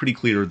has been pretty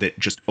clear that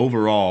just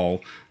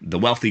overall the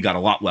wealthy got a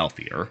lot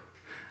wealthier,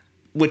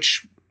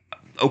 which,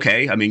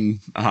 okay, I mean,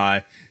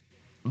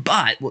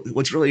 but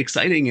what's really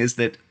exciting is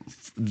that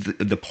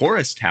the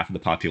poorest half of the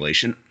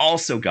population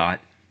also got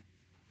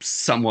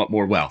somewhat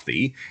more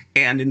wealthy.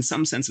 And in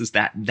some senses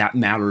that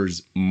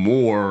matters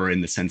more in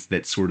the sense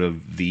that sort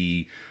of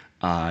the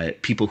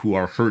people who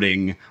are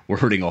hurting were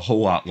hurting a whole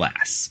lot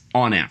less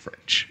on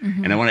average.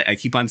 Mm-hmm. And I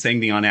keep on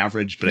saying the on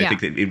average, but I think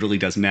that it really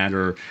does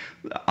matter.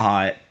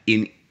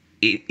 In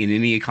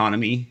any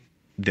economy,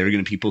 there are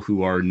going to be people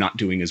who are not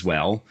doing as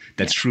well.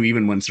 That's true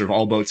even when sort of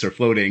all boats are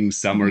floating.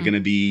 Some are going to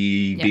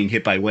be being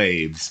hit by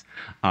waves.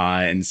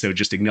 And so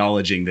just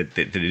acknowledging that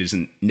it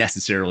isn't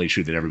necessarily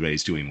true that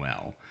everybody's doing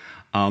well.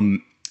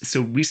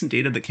 So recent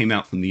data that came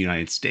out from the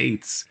United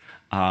States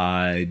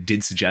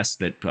did suggest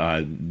that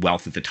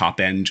wealth at the top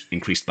end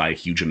increased by a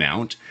huge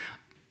amount.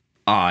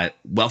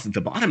 Wealth at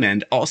the bottom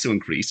end also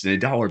increased, and in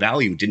dollar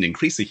value didn't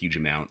increase a huge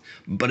amount,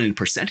 but in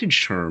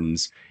percentage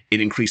terms,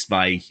 it increased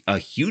by a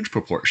huge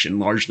proportion,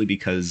 largely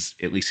because,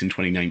 at least in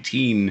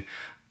 2019,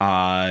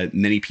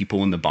 many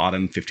people in the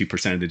bottom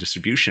 50% of the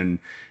distribution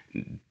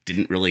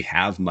didn't really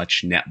have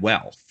much net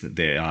wealth.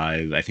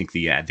 I think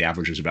the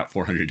average was about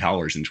 $400 in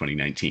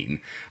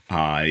 2019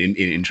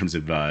 in terms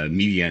of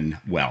median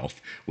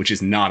wealth, which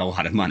is not a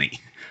lot of money.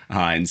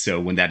 And so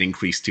when that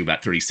increased to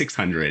about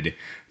 $3,600,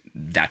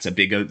 that's a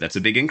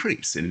big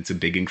increase, and it's a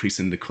big increase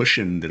in the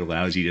cushion that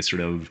allows you to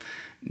sort of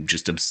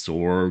just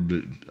absorb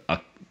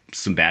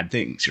some bad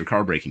things, your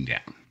car breaking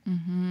down.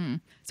 Mm-hmm.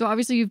 So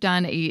obviously you've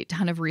done a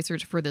ton of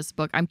research for this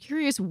book. I'm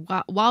curious,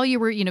 while you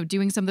were,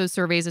 doing some of those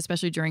surveys,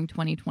 especially during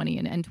 2020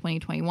 and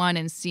 2021,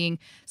 and seeing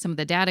some of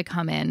the data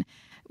come in,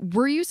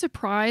 were you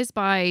surprised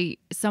by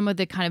some of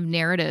the kind of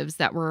narratives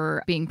that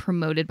were being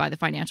promoted by the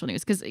financial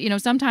news? Because,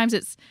 sometimes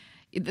it's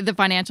the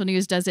financial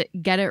news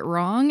get it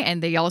wrong,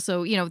 and they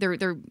also,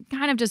 they're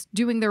kind of just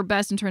doing their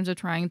best in terms of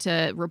trying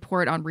to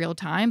report on real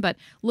time. But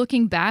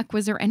looking back,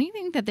 was there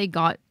anything that they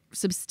got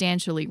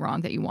substantially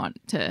wrong that you want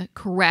to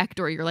correct,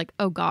 or you're like,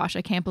 oh gosh,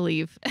 I can't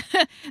believe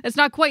that's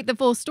not quite the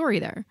full story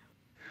there?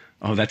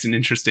 Oh, that's an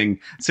interesting.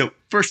 So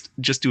first,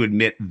 just to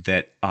admit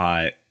that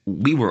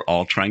we were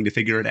all trying to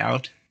figure it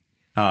out.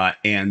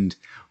 And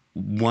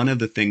one of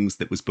the things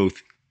that was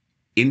both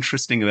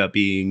interesting about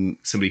being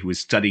somebody who was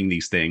studying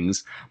these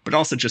things, but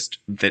also just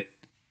that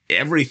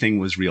everything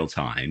was real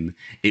time.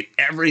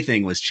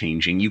 Everything was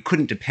changing. You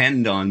couldn't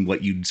depend on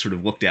what you'd sort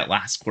of looked at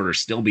last quarter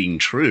still being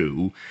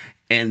true.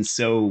 And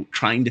so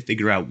trying to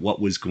figure out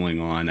what was going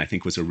on, I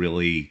think was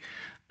really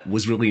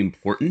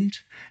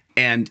important.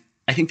 And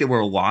I think there were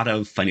a lot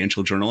of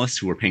financial journalists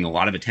who were paying a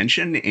lot of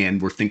attention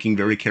and were thinking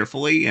very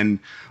carefully. And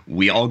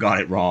we all got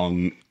it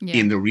wrong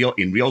in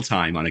real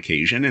time on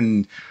occasion.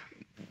 And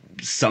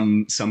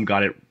some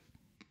got it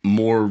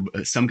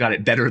some got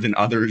it better than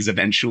others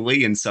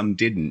eventually, and some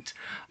didn't.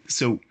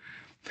 So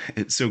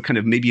kind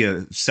of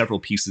maybe several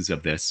pieces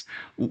of this.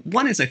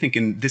 One is, I think,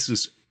 and this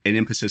was an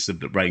emphasis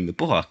of writing the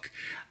book,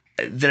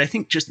 that I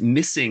think just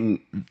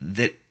missing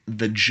that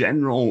the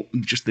general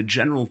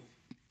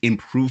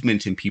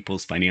improvement in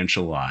people's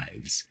financial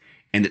lives,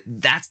 and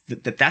that's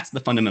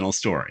the fundamental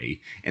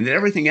story, and that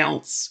everything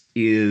else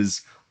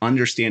is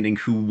understanding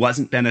who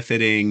wasn't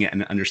benefiting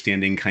and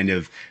understanding kind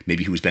of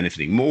maybe who was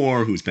benefiting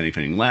more, who was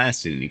benefiting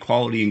less, did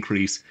inequality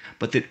increase,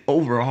 but that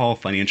overall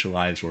financial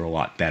lives were a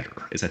lot better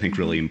is, I think,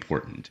 really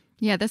important.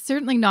 Yeah, that's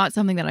certainly not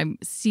something that I'm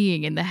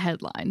seeing in the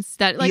headlines.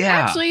 That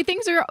actually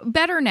things are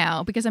better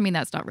now, because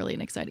that's not really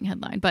an exciting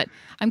headline. But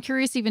I'm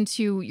curious even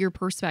to your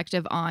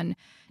perspective on,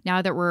 now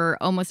that we're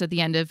almost at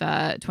the end of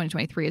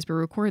 2023 as we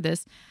record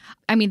this.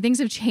 Things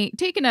have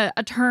taken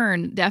a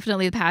turn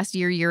definitely the past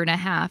year and a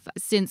half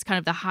since kind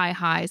of the high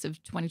highs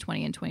of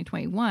 2020 and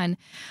 2021,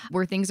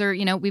 where things are,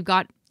 we've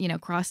got,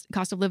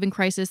 cost of living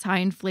crisis, high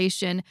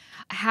inflation.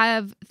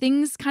 Have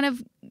things kind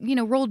of,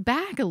 rolled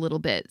back a little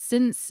bit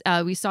since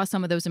we saw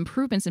some of those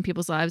improvements in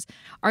people's lives?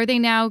 Are they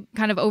now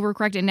kind of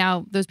overcorrected, and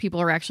now those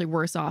people are actually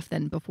worse off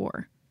than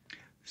before?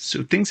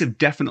 So things have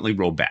definitely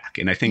rolled back.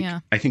 And I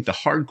think the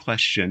hard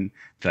question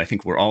that I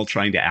think we're all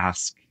trying to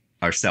ask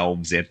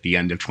ourselves at the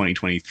end of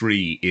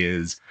 2023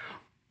 is,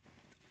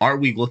 are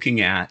we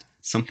looking at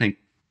something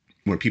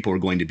where people are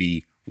going to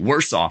be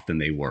worse off than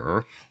they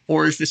were?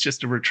 Or is this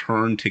just a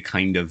return to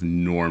kind of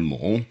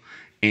normal?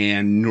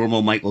 And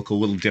normal might look a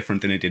little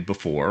different than it did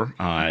before.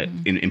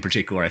 In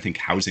particular, I think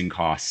housing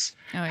costs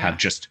have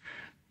just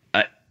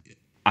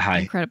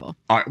incredible.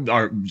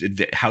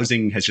 The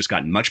housing has just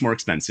gotten much more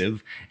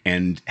expensive,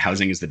 and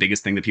housing is the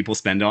biggest thing that people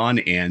spend on.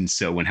 And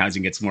so when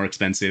housing gets more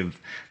expensive,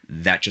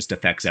 that just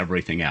affects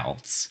everything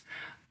else.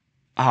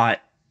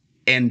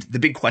 And the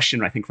big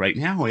question I think right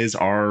now is,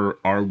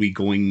 are we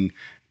going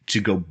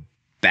to go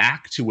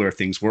back to where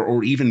things were,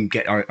 or even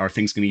are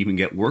things going to even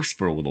get worse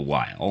for a little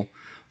while?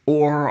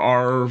 Or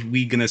are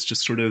we going to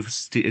just sort of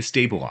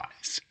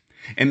stabilize?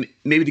 And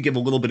maybe to give a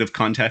little bit of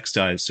context,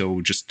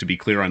 so just to be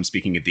clear, I'm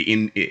speaking at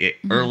the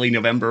early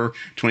November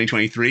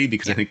 2023,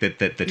 because I think that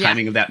the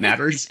timing of that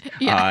matters.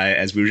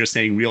 As we were just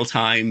saying, real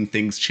time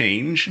things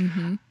change.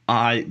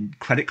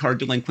 Credit card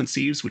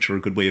delinquencies, which are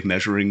a good way of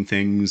measuring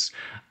things,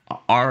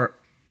 are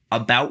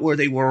about where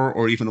they were,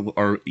 or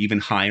even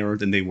higher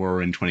than they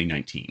were in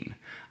 2019.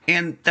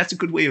 And that's a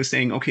good way of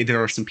saying, okay,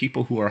 there are some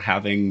people who are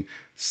having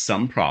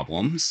some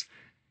problems.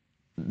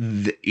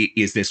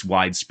 Is this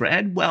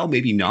widespread? Well,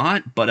 maybe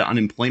not, but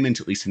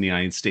unemployment, at least in the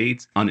United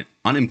States,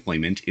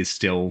 unemployment is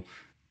still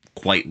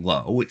quite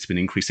low. It's been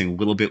increasing a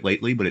little bit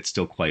lately, but it's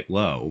still quite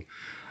low.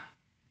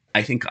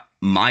 I think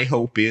my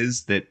hope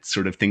is that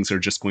sort of things are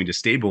just going to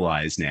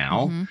stabilize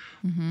now.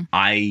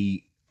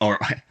 I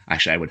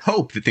would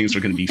hope that things are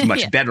going to be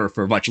much better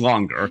for much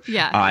longer.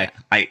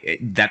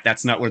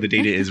 That's not where the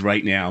data is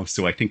right now.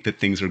 So I think that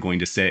things are going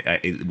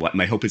to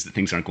my hope is that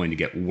things aren't going to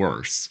get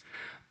worse.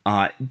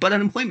 But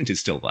unemployment is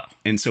still low.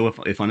 And so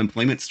if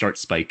unemployment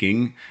starts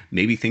spiking,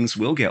 maybe things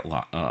will get a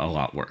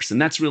lot worse. And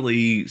that's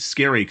really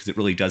scary, because it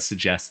really does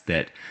suggest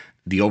that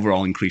the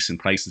overall increase in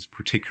prices,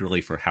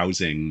 particularly for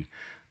housing,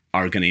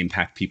 are going to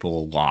impact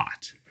people a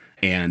lot.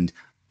 And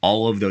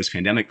all of those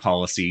pandemic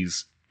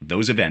policies,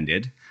 those have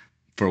ended.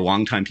 For a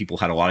long time, people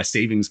had a lot of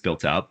savings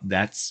built up.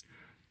 That's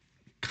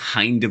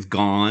kind of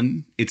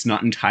gone. It's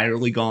not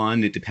entirely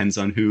gone. It depends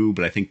on who,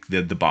 but I think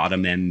the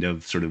bottom end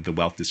of sort of the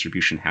wealth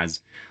distribution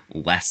has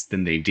less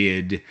than they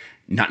did,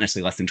 not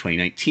necessarily less than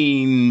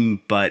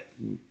 2019, but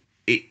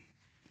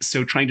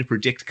so trying to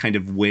predict kind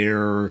of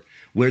where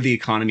the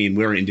economy and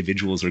where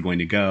individuals are going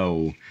to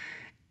go,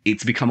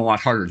 it's become a lot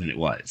harder than it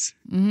was.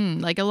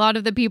 Like a lot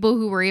of the people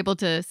who were able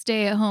to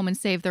stay at home and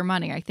save their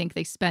money, I think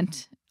they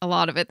spent a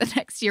lot of it the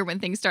next year when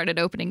things started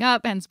opening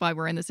up, hence why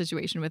we're in the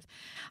situation with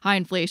high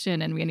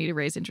inflation and we need to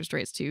raise interest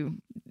rates to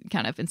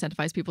kind of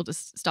incentivize people to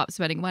stop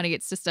spending money.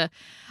 It's just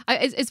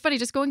it's funny,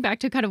 just going back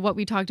to kind of what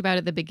we talked about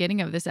at the beginning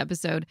of this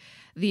episode,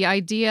 the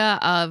idea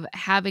of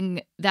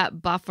having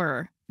that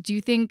buffer. Do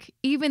you think,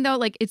 even though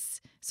like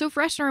it's so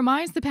fresh in our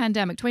minds, the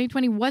pandemic,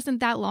 2020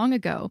 wasn't that long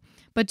ago,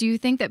 but do you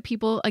think that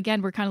people,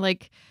 again, we're kind of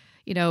like,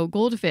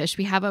 goldfish,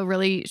 we have a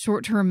really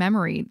short-term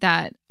memory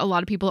that a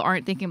lot of people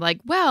aren't thinking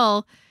like,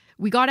 well,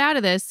 we got out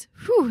of this,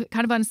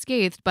 kind of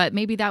unscathed, but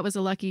maybe that was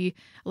a lucky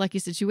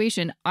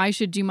situation. I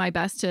should do my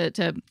best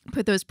to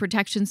put those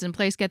protections in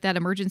place, get that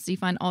emergency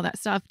fund, all that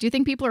stuff. Do you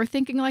think people are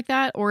thinking like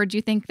that? Or do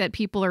you think that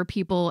people are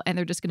people and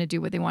they're just going to do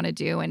what they want to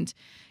do? And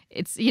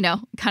it's,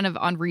 kind of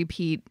on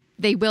repeat.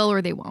 They will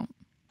or they won't.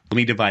 Let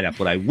me divide up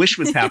what I wish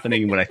was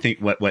happening and what I think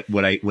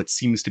what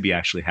seems to be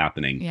actually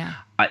happening.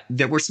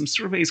 There were some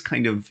surveys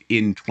kind of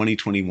in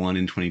 2021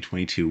 and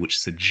 2022 which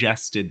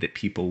suggested that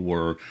people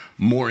were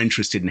more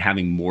interested in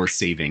having more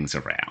savings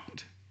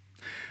around.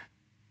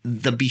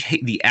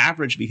 The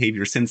average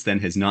behavior since then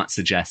has not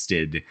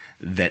suggested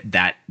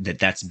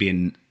that's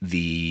been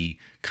the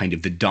kind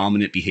of the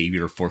dominant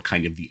behavior for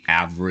kind of the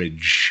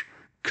average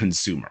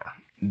consumer.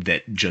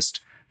 That just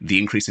the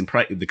increase in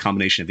price, the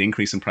combination of the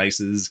increase in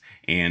prices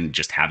and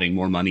just having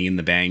more money in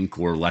the bank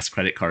or less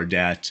credit card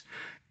debt,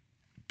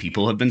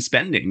 people have been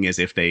spending as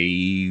if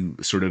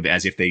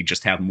they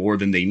just have more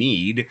than they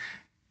need.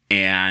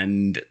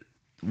 And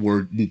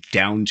we're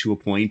down to a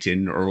point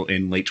in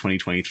late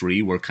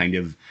 2023 where kind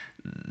of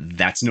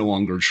that's no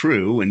longer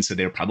true. And so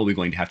they're probably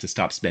going to have to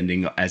stop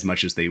spending as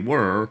much as they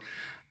were.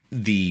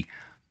 The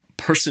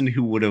person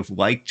who would have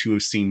liked to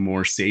have seen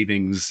more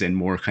savings and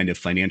more kind of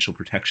financial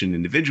protection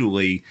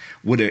individually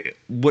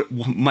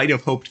might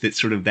have hoped that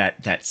sort of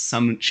that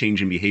some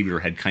change in behavior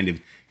had kind of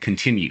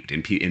continued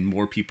and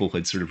more people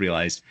had sort of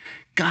realized,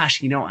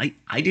 gosh,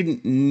 I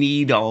didn't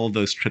need all of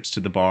those trips to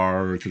the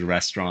bar or to the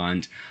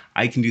restaurant.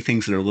 I can do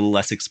things that are a little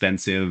less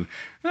expensive.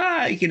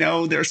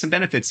 There are some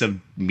benefits of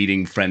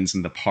meeting friends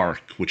in the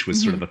park, which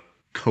was sort of a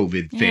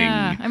COVID thing.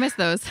 Yeah, I miss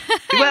those.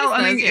 Well,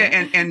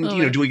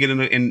 do we get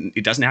in? And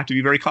it doesn't have to be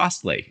very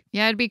costly.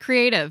 Yeah, it'd be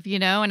creative,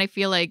 and I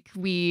feel like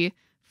we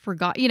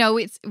forgot.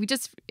 We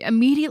just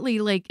immediately,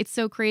 like, it's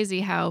so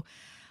crazy how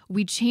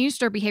we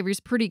changed our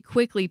behaviors pretty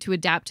quickly to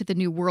adapt to the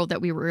new world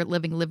that we were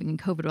living in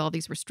COVID with all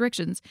these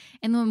restrictions.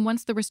 And then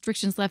once the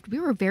restrictions left, we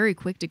were very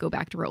quick to go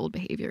back to our old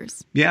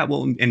behaviors. Yeah,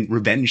 well, and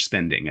revenge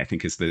spending, I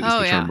think, is the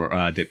term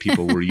that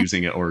people were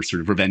using, it, or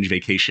sort of revenge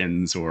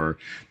vacations, or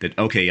that,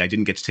 okay, I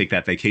didn't get to take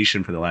that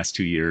vacation for the last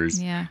 2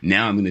 years. Yeah.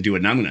 Now I'm going to do it,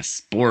 and I'm going to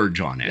splurge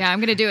on it. Yeah, I'm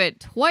going to do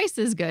it twice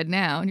as good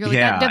now. And you're like,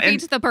 that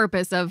defeats the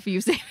purpose of you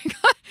saving.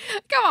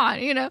 Come on,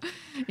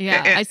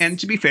 Yeah. And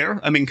to be fair,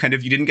 I mean, kind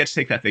of, you didn't get to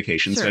take that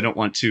vacation, so I don't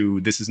want to,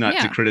 this is not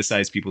to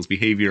criticize people's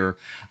behavior.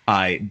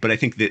 But I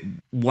think that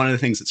one of the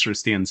things that sort of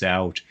stands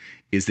out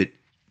is that,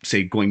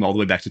 say, going all the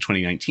way back to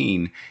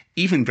 2019,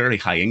 even very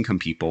high income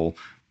people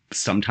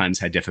sometimes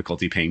had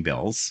difficulty paying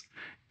bills.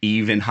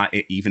 Even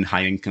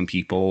high income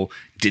people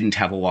didn't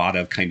have a lot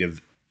of kind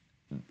of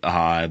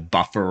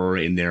buffer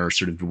in their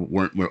sort of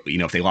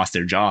if they lost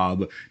their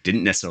job,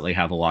 didn't necessarily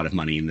have a lot of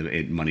money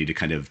money to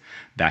kind of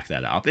back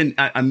that up. And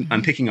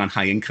I'm picking on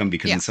high income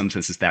because in some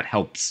senses that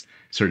helps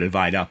sort of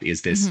divide up.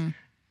 Is this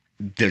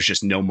there's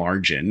just no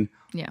margin,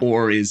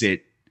 or is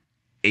it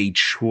a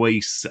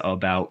choice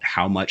about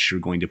how much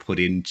you're going to put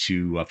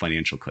into a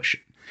financial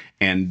cushion?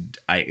 And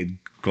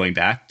going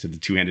back to the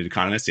two-handed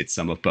economist, it's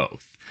some of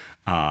both.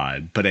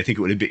 But I think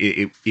it would have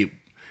been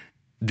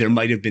there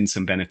might have been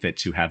some benefit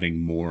to having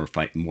more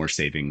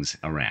savings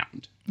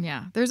around.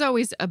 Yeah, there's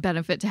always a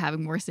benefit to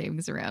having more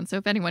savings around. So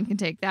if anyone can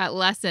take that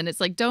lesson,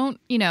 it's like,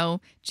 don't,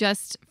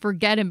 just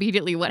forget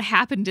immediately what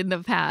happened in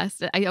the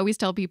past. I always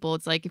tell people,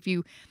 it's like, if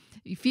you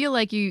feel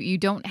like you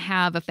don't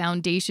have a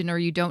foundation or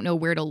you don't know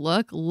where to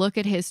look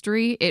at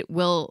history. It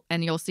will,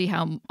 and you'll see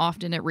how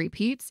often it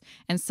repeats.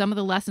 And some of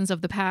the lessons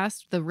of the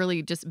past, the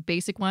really just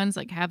basic ones,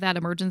 like have that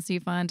emergency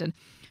fund and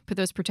put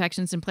those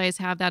protections in place,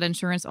 have that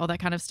insurance, all that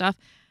kind of stuff.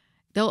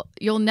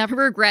 You'll never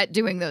regret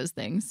doing those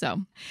things.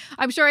 So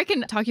I'm sure I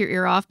can talk your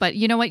ear off, but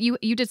you know what?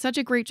 You did such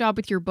a great job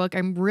with your book.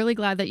 I'm really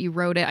glad that you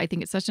wrote it. I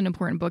think it's such an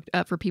important book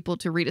for people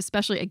to read,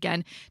 especially,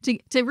 again, to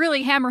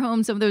really hammer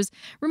home some of those.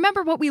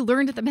 Remember what we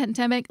learned at the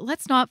pandemic.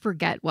 Let's not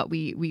forget what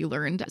we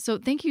learned. So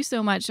thank you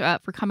so much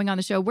for coming on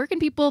the show. Where can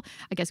people,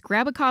 I guess,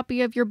 grab a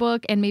copy of your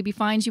book and maybe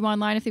find you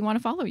online if they want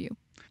to follow you?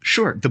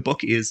 Sure. The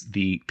book is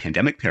The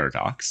Pandemic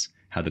Paradox: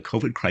 How the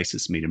COVID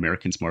Crisis Made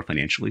Americans More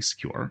Financially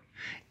Secure.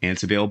 And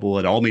it's available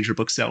at all major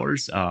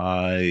booksellers,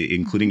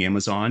 including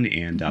Amazon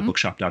and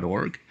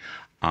bookshop.org.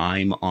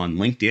 I'm on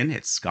LinkedIn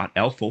at Scott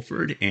L.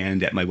 Fulford,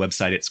 and at my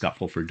website at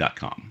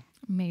scottfulford.com.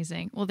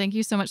 Amazing. Well, thank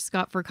you so much,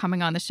 Scott, for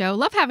coming on the show.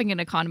 Love having an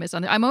economist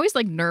on there. I'm always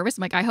nervous.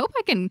 I'm like, I hope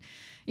I can,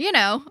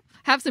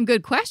 have some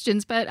good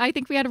questions, but I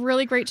think we had a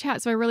really great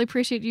chat. So I really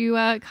appreciate you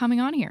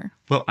coming on here.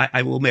 Well,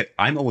 I will admit,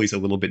 I'm always a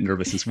little bit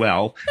nervous as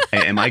well.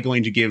 Am I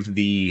going to give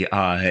the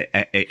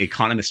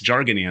economist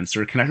jargon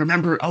answer? Can I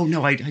remember? Oh,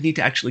 no, I need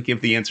to actually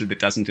give the answer that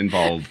doesn't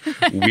involve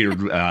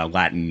weird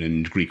Latin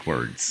and Greek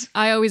words.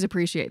 I always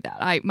appreciate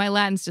that. My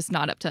Latin's just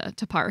not up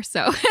to par.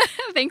 So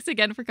thanks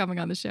again for coming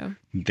on the show.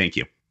 Thank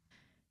you.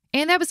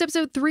 And that was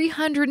episode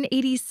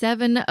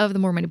 387 of the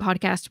More Money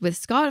Podcast with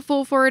Scott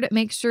Fulford.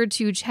 Make sure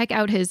to check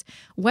out his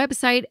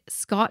website,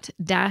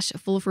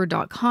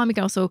 scott-fulford.com. You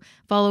can also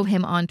follow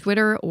him on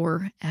Twitter,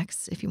 or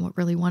X if you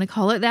really want to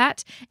call it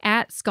that,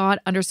 at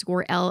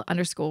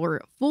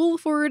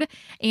Scott_L_Fulford.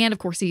 And of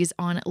course, he's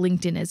on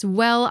LinkedIn as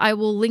well. I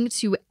will link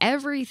to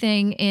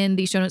everything in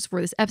the show notes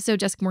for this episode,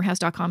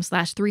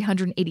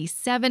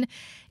 jessicamorehouse.com/387.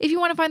 If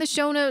you want to find the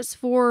show notes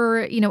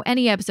for,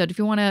 any episode, if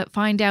you want to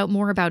find out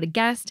more about a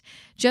guest,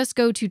 just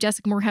go to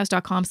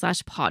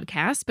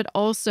jessicamorehouse.com/podcast. But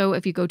also,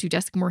 if you go to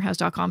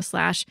jessicamorehouse.com/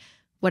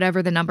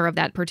 whatever the number of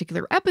that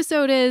particular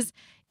episode is,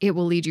 it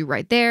will lead you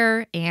right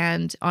there.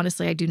 And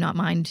honestly, I do not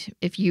mind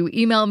if you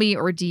email me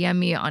or DM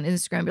me on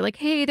Instagram. Be like,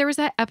 hey, there was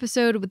that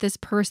episode with this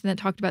person that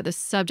talked about this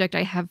subject.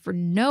 I have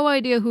no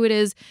idea who it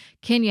is.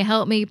 Can you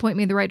help me? Point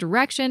me in the right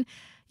direction?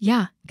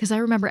 Yeah, because I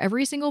remember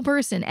every single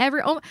person,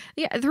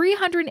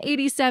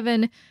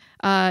 387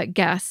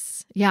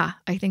 guests. Yeah,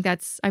 I think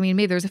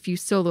maybe there's a few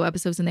solo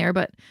episodes in there,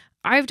 but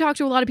I've talked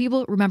to a lot of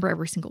people, remember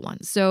every single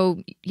one. So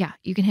yeah,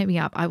 you can hit me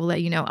up. I will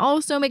let you know.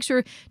 Also, make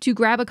sure to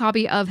grab a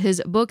copy of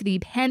his book, The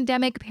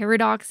Pandemic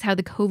Paradox: How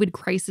the COVID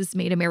Crisis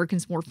Made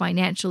Americans More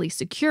Financially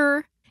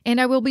Secure.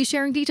 And I will be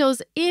sharing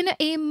details in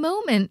a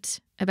moment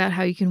about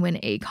how you can win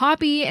a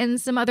copy and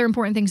some other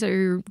important things that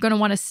you're going to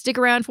want to stick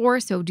around for,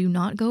 so do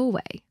not go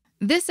away.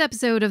 This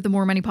episode of the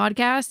More Money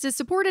Podcast is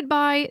supported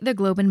by the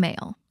Globe and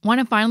Mail. Want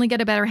to finally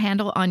get a better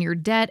handle on your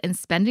debt and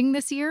spending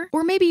this year?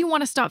 Or maybe you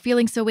want to stop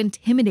feeling so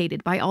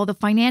intimidated by all the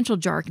financial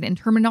jargon and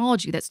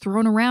terminology that's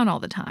thrown around all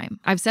the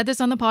time. I've said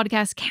this on the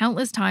podcast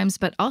countless times,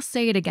 but I'll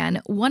say it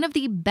again. One of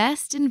the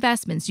best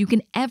investments you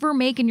can ever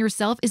make in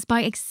yourself is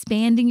by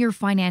expanding your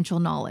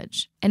financial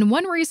knowledge. And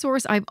one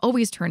resource I've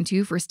always turned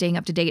to for staying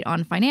up to date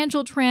on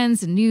financial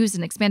trends and news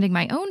and expanding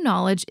my own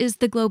knowledge is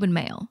the Globe and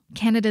Mail,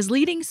 Canada's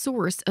leading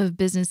source of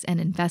business and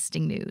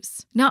investing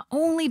news. Not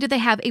only do they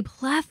have a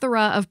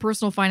plethora of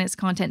personal finance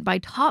content by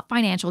top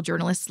financial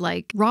journalists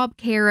like Rob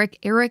Carrick,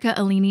 Erica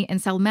Alini,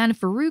 and Salman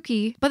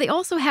Faruqi, but they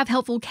also have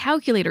helpful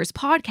calculators,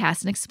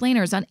 podcasts, and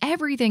explainers on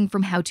everything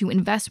from how to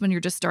invest when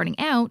you're just starting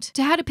out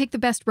to how to pick the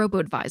best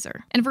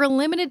robo-advisor. And for a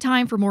limited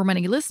time for More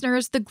Money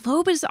listeners, the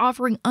Globe is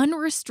offering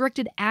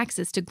unrestricted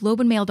access to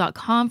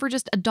globeandmail.com for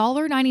just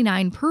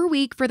 $1.99 per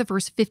week for the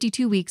first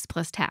 52 weeks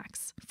plus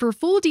tax. For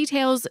full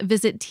details,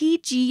 visit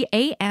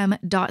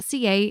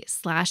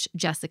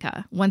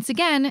tgam.ca/Jessica. Once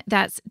again,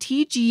 that's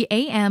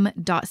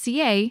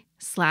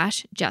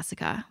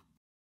tgam.ca/Jessica.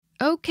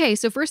 Okay,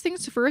 so first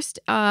things first,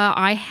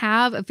 I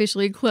have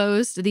officially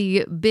closed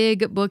the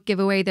big book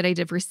giveaway that I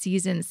did for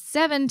season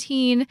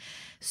 17.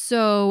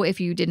 So if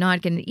you did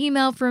not get an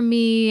email from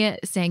me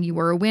saying you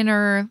were a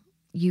winner,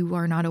 you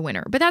are not a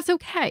winner. But that's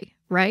okay,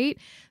 right?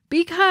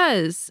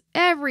 Because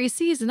every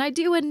season I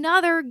do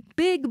another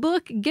big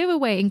book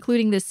giveaway,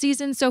 including this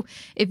season. So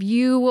if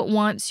you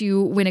want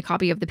to win a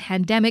copy of The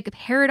Pandemic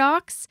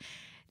Paradox,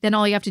 then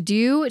all you have to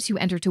do to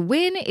enter to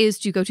win is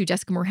to go to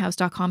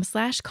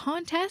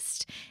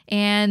jessicamorehouse.com/contest.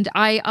 And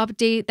I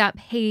update that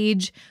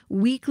page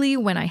weekly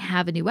when I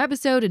have a new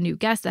episode, a new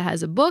guest that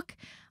has a book.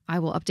 I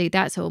will update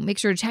that. So make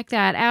sure to check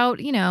that out,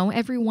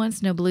 every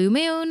once in a blue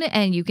moon,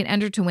 and you can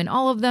enter to win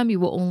all of them.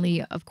 You will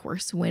only, of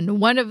course, win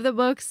one of the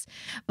books.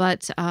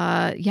 But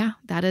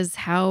that is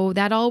how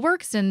that all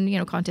works.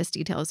 And, contest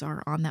details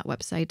are on that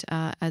website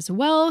as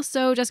well.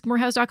 So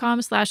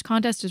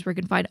jessicamorehouse.com/contest is where you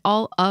can find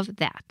all of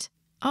that.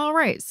 All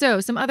right. So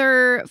some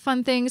other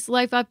fun things,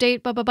 life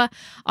update, blah, blah, blah.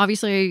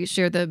 Obviously, I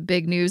shared the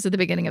big news at the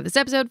beginning of this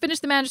episode.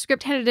 Finished the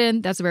manuscript, headed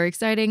in. That's very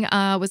exciting.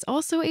 Was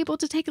also able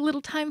to take a little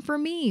time for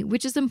me,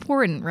 which is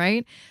important,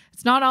 right?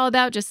 It's not all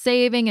about just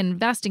saving,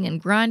 investing,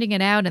 and grinding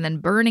it out and then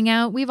burning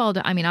out.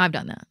 I've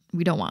done that.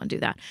 We don't want to do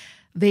that.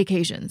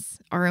 Vacations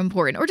are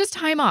important, or just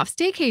time off.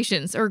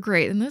 Staycations are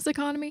great in this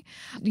economy.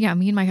 Yeah,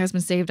 me and my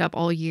husband saved up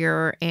all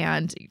year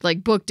and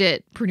booked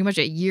it pretty much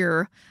a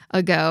year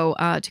ago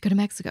to go to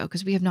Mexico,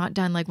 because we have not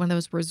done one of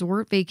those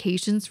resort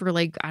vacations for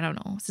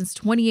since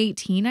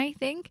 2018, I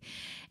think.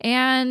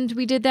 And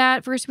we did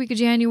that first week of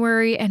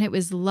January, and it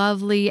was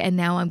lovely. And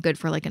now I'm good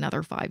for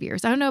another 5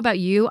 years. I don't know about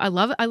you. I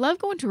love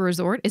going to a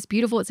resort. It's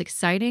beautiful. It's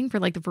exciting for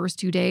the first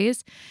 2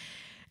 days.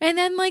 And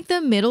then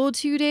the middle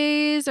 2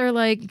 days are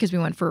because we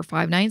went for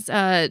 5 nights,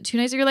 2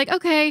 nights, you're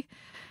okay,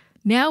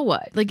 now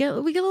what? We get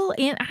a little,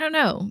 I don't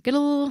know,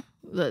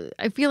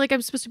 I feel like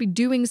I'm supposed to be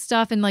doing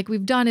stuff, and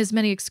we've done as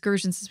many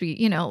excursions as we,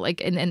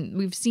 and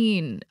we've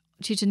seen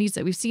Chichen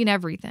Itza, we've seen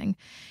everything.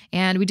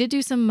 And we did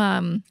do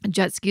some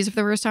jet skis for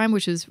the first time,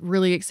 which is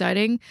really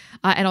exciting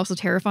and also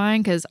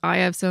terrifying, because I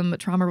have some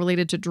trauma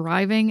related to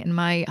driving, and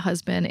my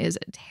husband is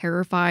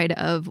terrified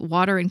of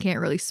water and can't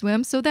really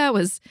swim. So that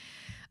was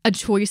a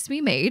choice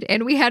we made,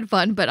 and we had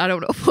fun, but I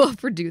don't know if we'll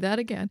ever do that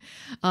again.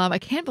 I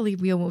can't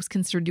believe we almost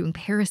considered doing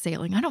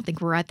parasailing. I don't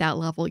think we're at that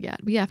level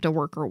yet. We have to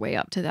work our way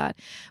up to that.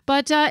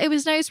 But it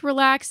was nice,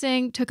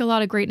 relaxing, took a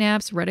lot of great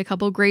naps, read a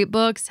couple great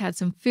books, had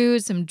some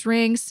food, some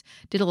drinks,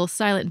 did a little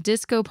silent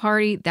disco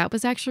party. That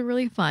was actually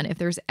really fun. If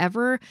there's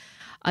ever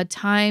a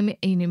time,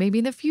 maybe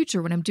in the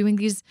future when I'm doing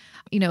these,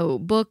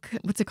 book,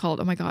 what's it called?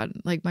 Oh my God,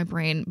 my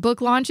brain,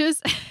 book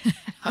launches. I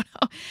don't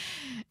know.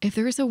 If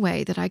there is a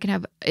way that I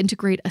can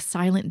integrate a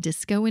silent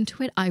disco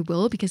into it, I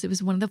will, because it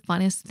was one of the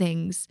funnest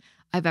things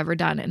I've ever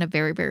done in a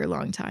very, very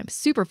long time.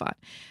 Super fun.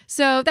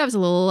 So that was a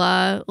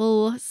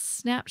little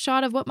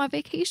snapshot of what my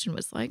vacation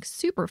was like.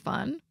 Super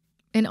fun.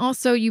 And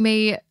also, you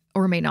may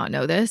or may not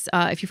know this.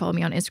 If you follow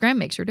me on Instagram,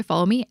 make sure to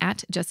follow me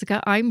at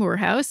Jessica I.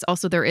 Morehouse.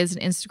 Also, there is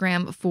an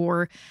Instagram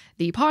for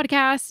the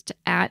podcast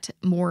at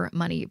More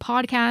Money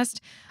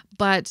Podcast.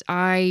 But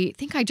I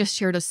think I just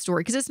shared a story,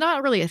 because it's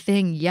not really a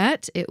thing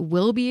yet. It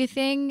will be a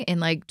thing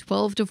in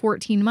 12 to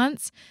 14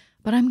 months.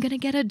 But I'm going to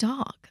get a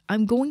dog.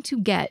 I'm going to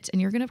get,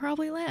 and you're going to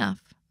probably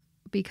laugh,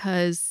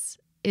 because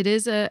it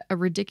is a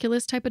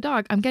ridiculous type of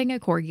dog. I'm getting a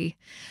corgi.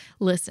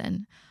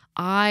 Listen,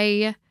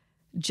 I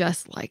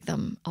just like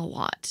them a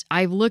lot.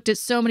 I've looked at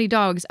so many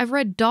dogs. I've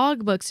read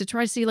dog books to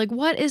try to see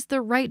what is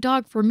the right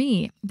dog for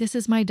me. This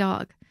is my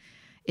dog.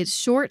 It's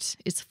short,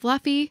 it's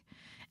fluffy,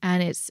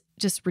 and it's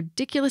just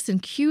ridiculous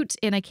and cute,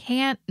 and I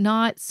can't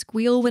not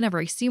squeal whenever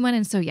I see one.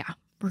 And so, yeah,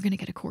 we're going to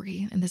get a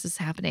corgi, and this is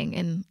happening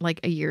in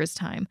a year's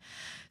time.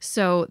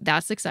 So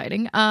that's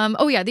exciting.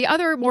 The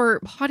other more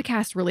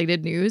podcast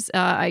related news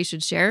I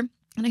should share.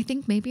 And I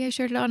think maybe I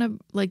shared it on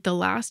the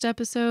last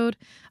episode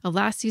of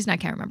last season. I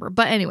can't remember.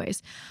 But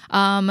anyways,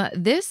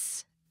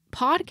 this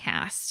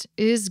podcast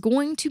is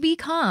going to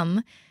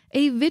become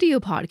a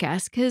video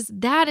podcast, because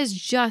that is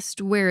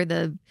just where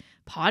the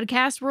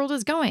podcast world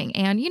is going.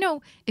 And,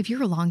 if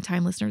you're a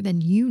longtime listener, then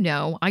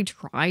I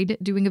tried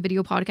doing a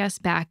video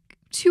podcast back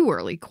too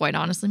early, quite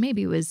honestly.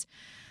 Maybe it was,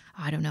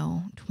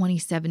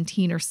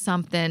 2017 or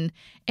something.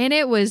 And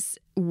it was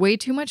way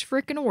too much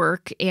freaking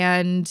work.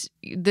 And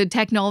the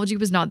technology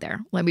was not there.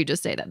 Let me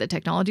just say that. The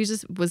technology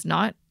just was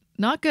not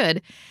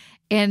good.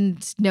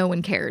 And no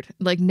one cared.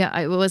 No,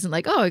 it wasn't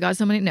oh, I got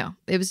somebody. No,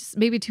 it was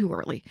maybe too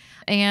early.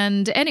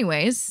 And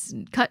anyways,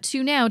 cut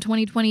to now,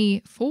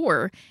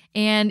 2024.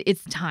 And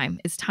it's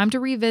time. It's time to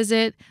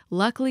revisit.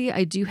 Luckily,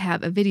 I do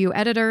have a video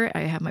editor.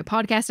 I have my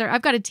podcaster.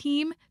 I've got a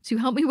team to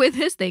help me with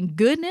this. Thank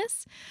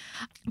goodness.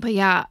 But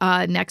yeah,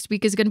 next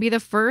week is going to be the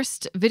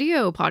first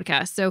video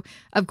podcast. So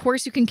of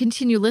course you can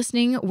continue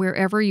listening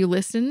wherever you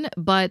listen.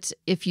 But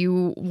if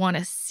you want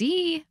to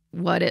see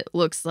what it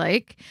looks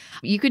like,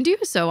 you can do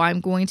so.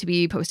 I'm going to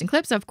be posting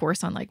clips, of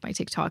course, on my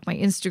TikTok, my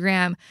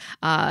Instagram,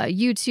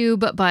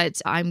 YouTube,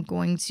 but I'm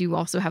going to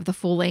also have the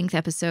full length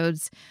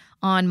episodes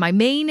on my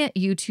main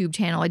YouTube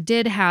channel. I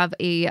did have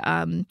a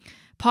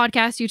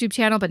podcast YouTube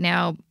channel, but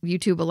now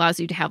YouTube allows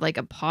you to have like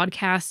a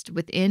podcast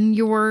within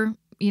your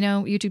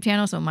YouTube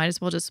channel. So might as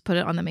well just put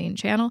it on the main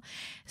channel.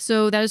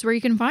 So that is where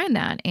you can find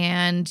that.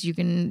 And you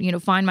can,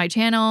 find my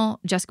channel,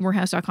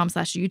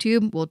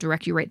 jessicamorehouse.com/YouTube will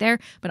direct you right there.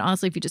 But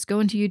honestly, if you just go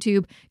into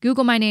YouTube,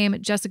 Google my name,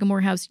 Jessica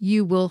Morehouse,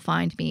 you will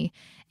find me.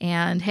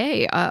 And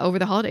hey, over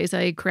the holidays,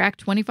 I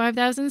cracked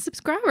 25,000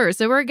 subscribers.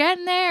 So we're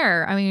getting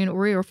there. I mean,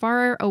 we are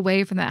far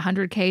away from that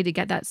 100K to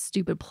get that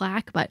stupid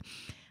plaque, but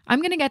I'm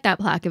going to get that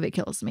plaque if it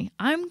kills me.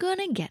 I'm going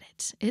to get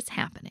it. It's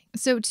happening.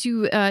 So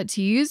to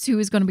tease who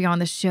is going to be on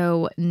the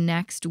show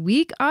next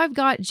week, I've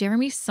got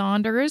Jeremy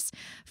Saunders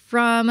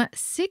from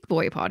Sick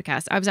Boy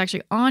podcast. I was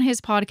actually on his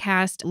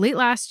podcast late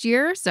last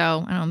year.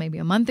 So I don't know, maybe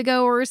a month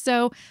ago or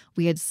so.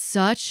 We had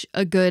such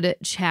a good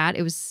chat.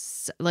 It was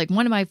like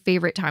one of my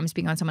favorite times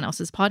being on someone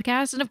else's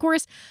podcast. And of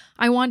course,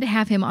 I wanted to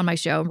have him on my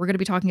show. We're going to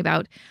be talking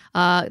about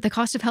the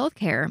cost of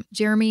healthcare.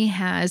 Jeremy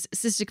has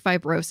cystic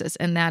fibrosis,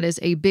 and that is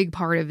a big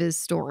part of his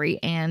story.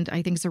 And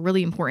I think it's a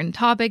really important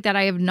topic that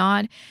I have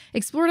not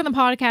explored on the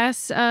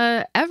podcast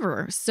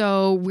ever.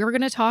 So we're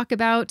going to talk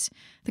about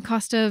the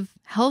cost of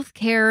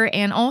healthcare,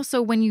 and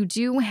also when you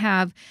do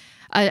have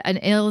an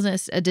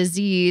illness, a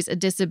disease, a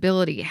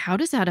disability, how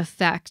does that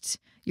affect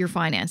your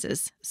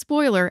finances?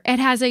 Spoiler, it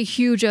has a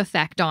huge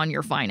effect on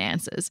your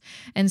finances.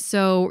 And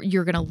so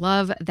you're going to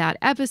love that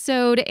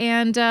episode.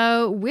 And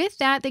with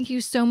that, thank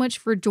you so much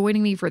for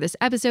joining me for this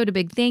episode. A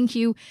big thank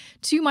you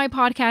to my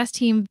podcast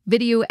team,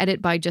 video edit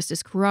by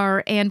Justice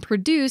Carrar and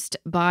produced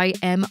by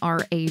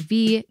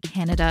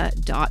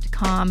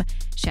mravcanada.com.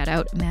 Shout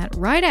out Matt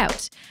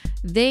Rideout.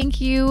 Thank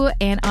you.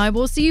 And I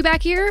will see you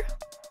back here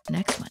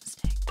next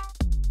Wednesday.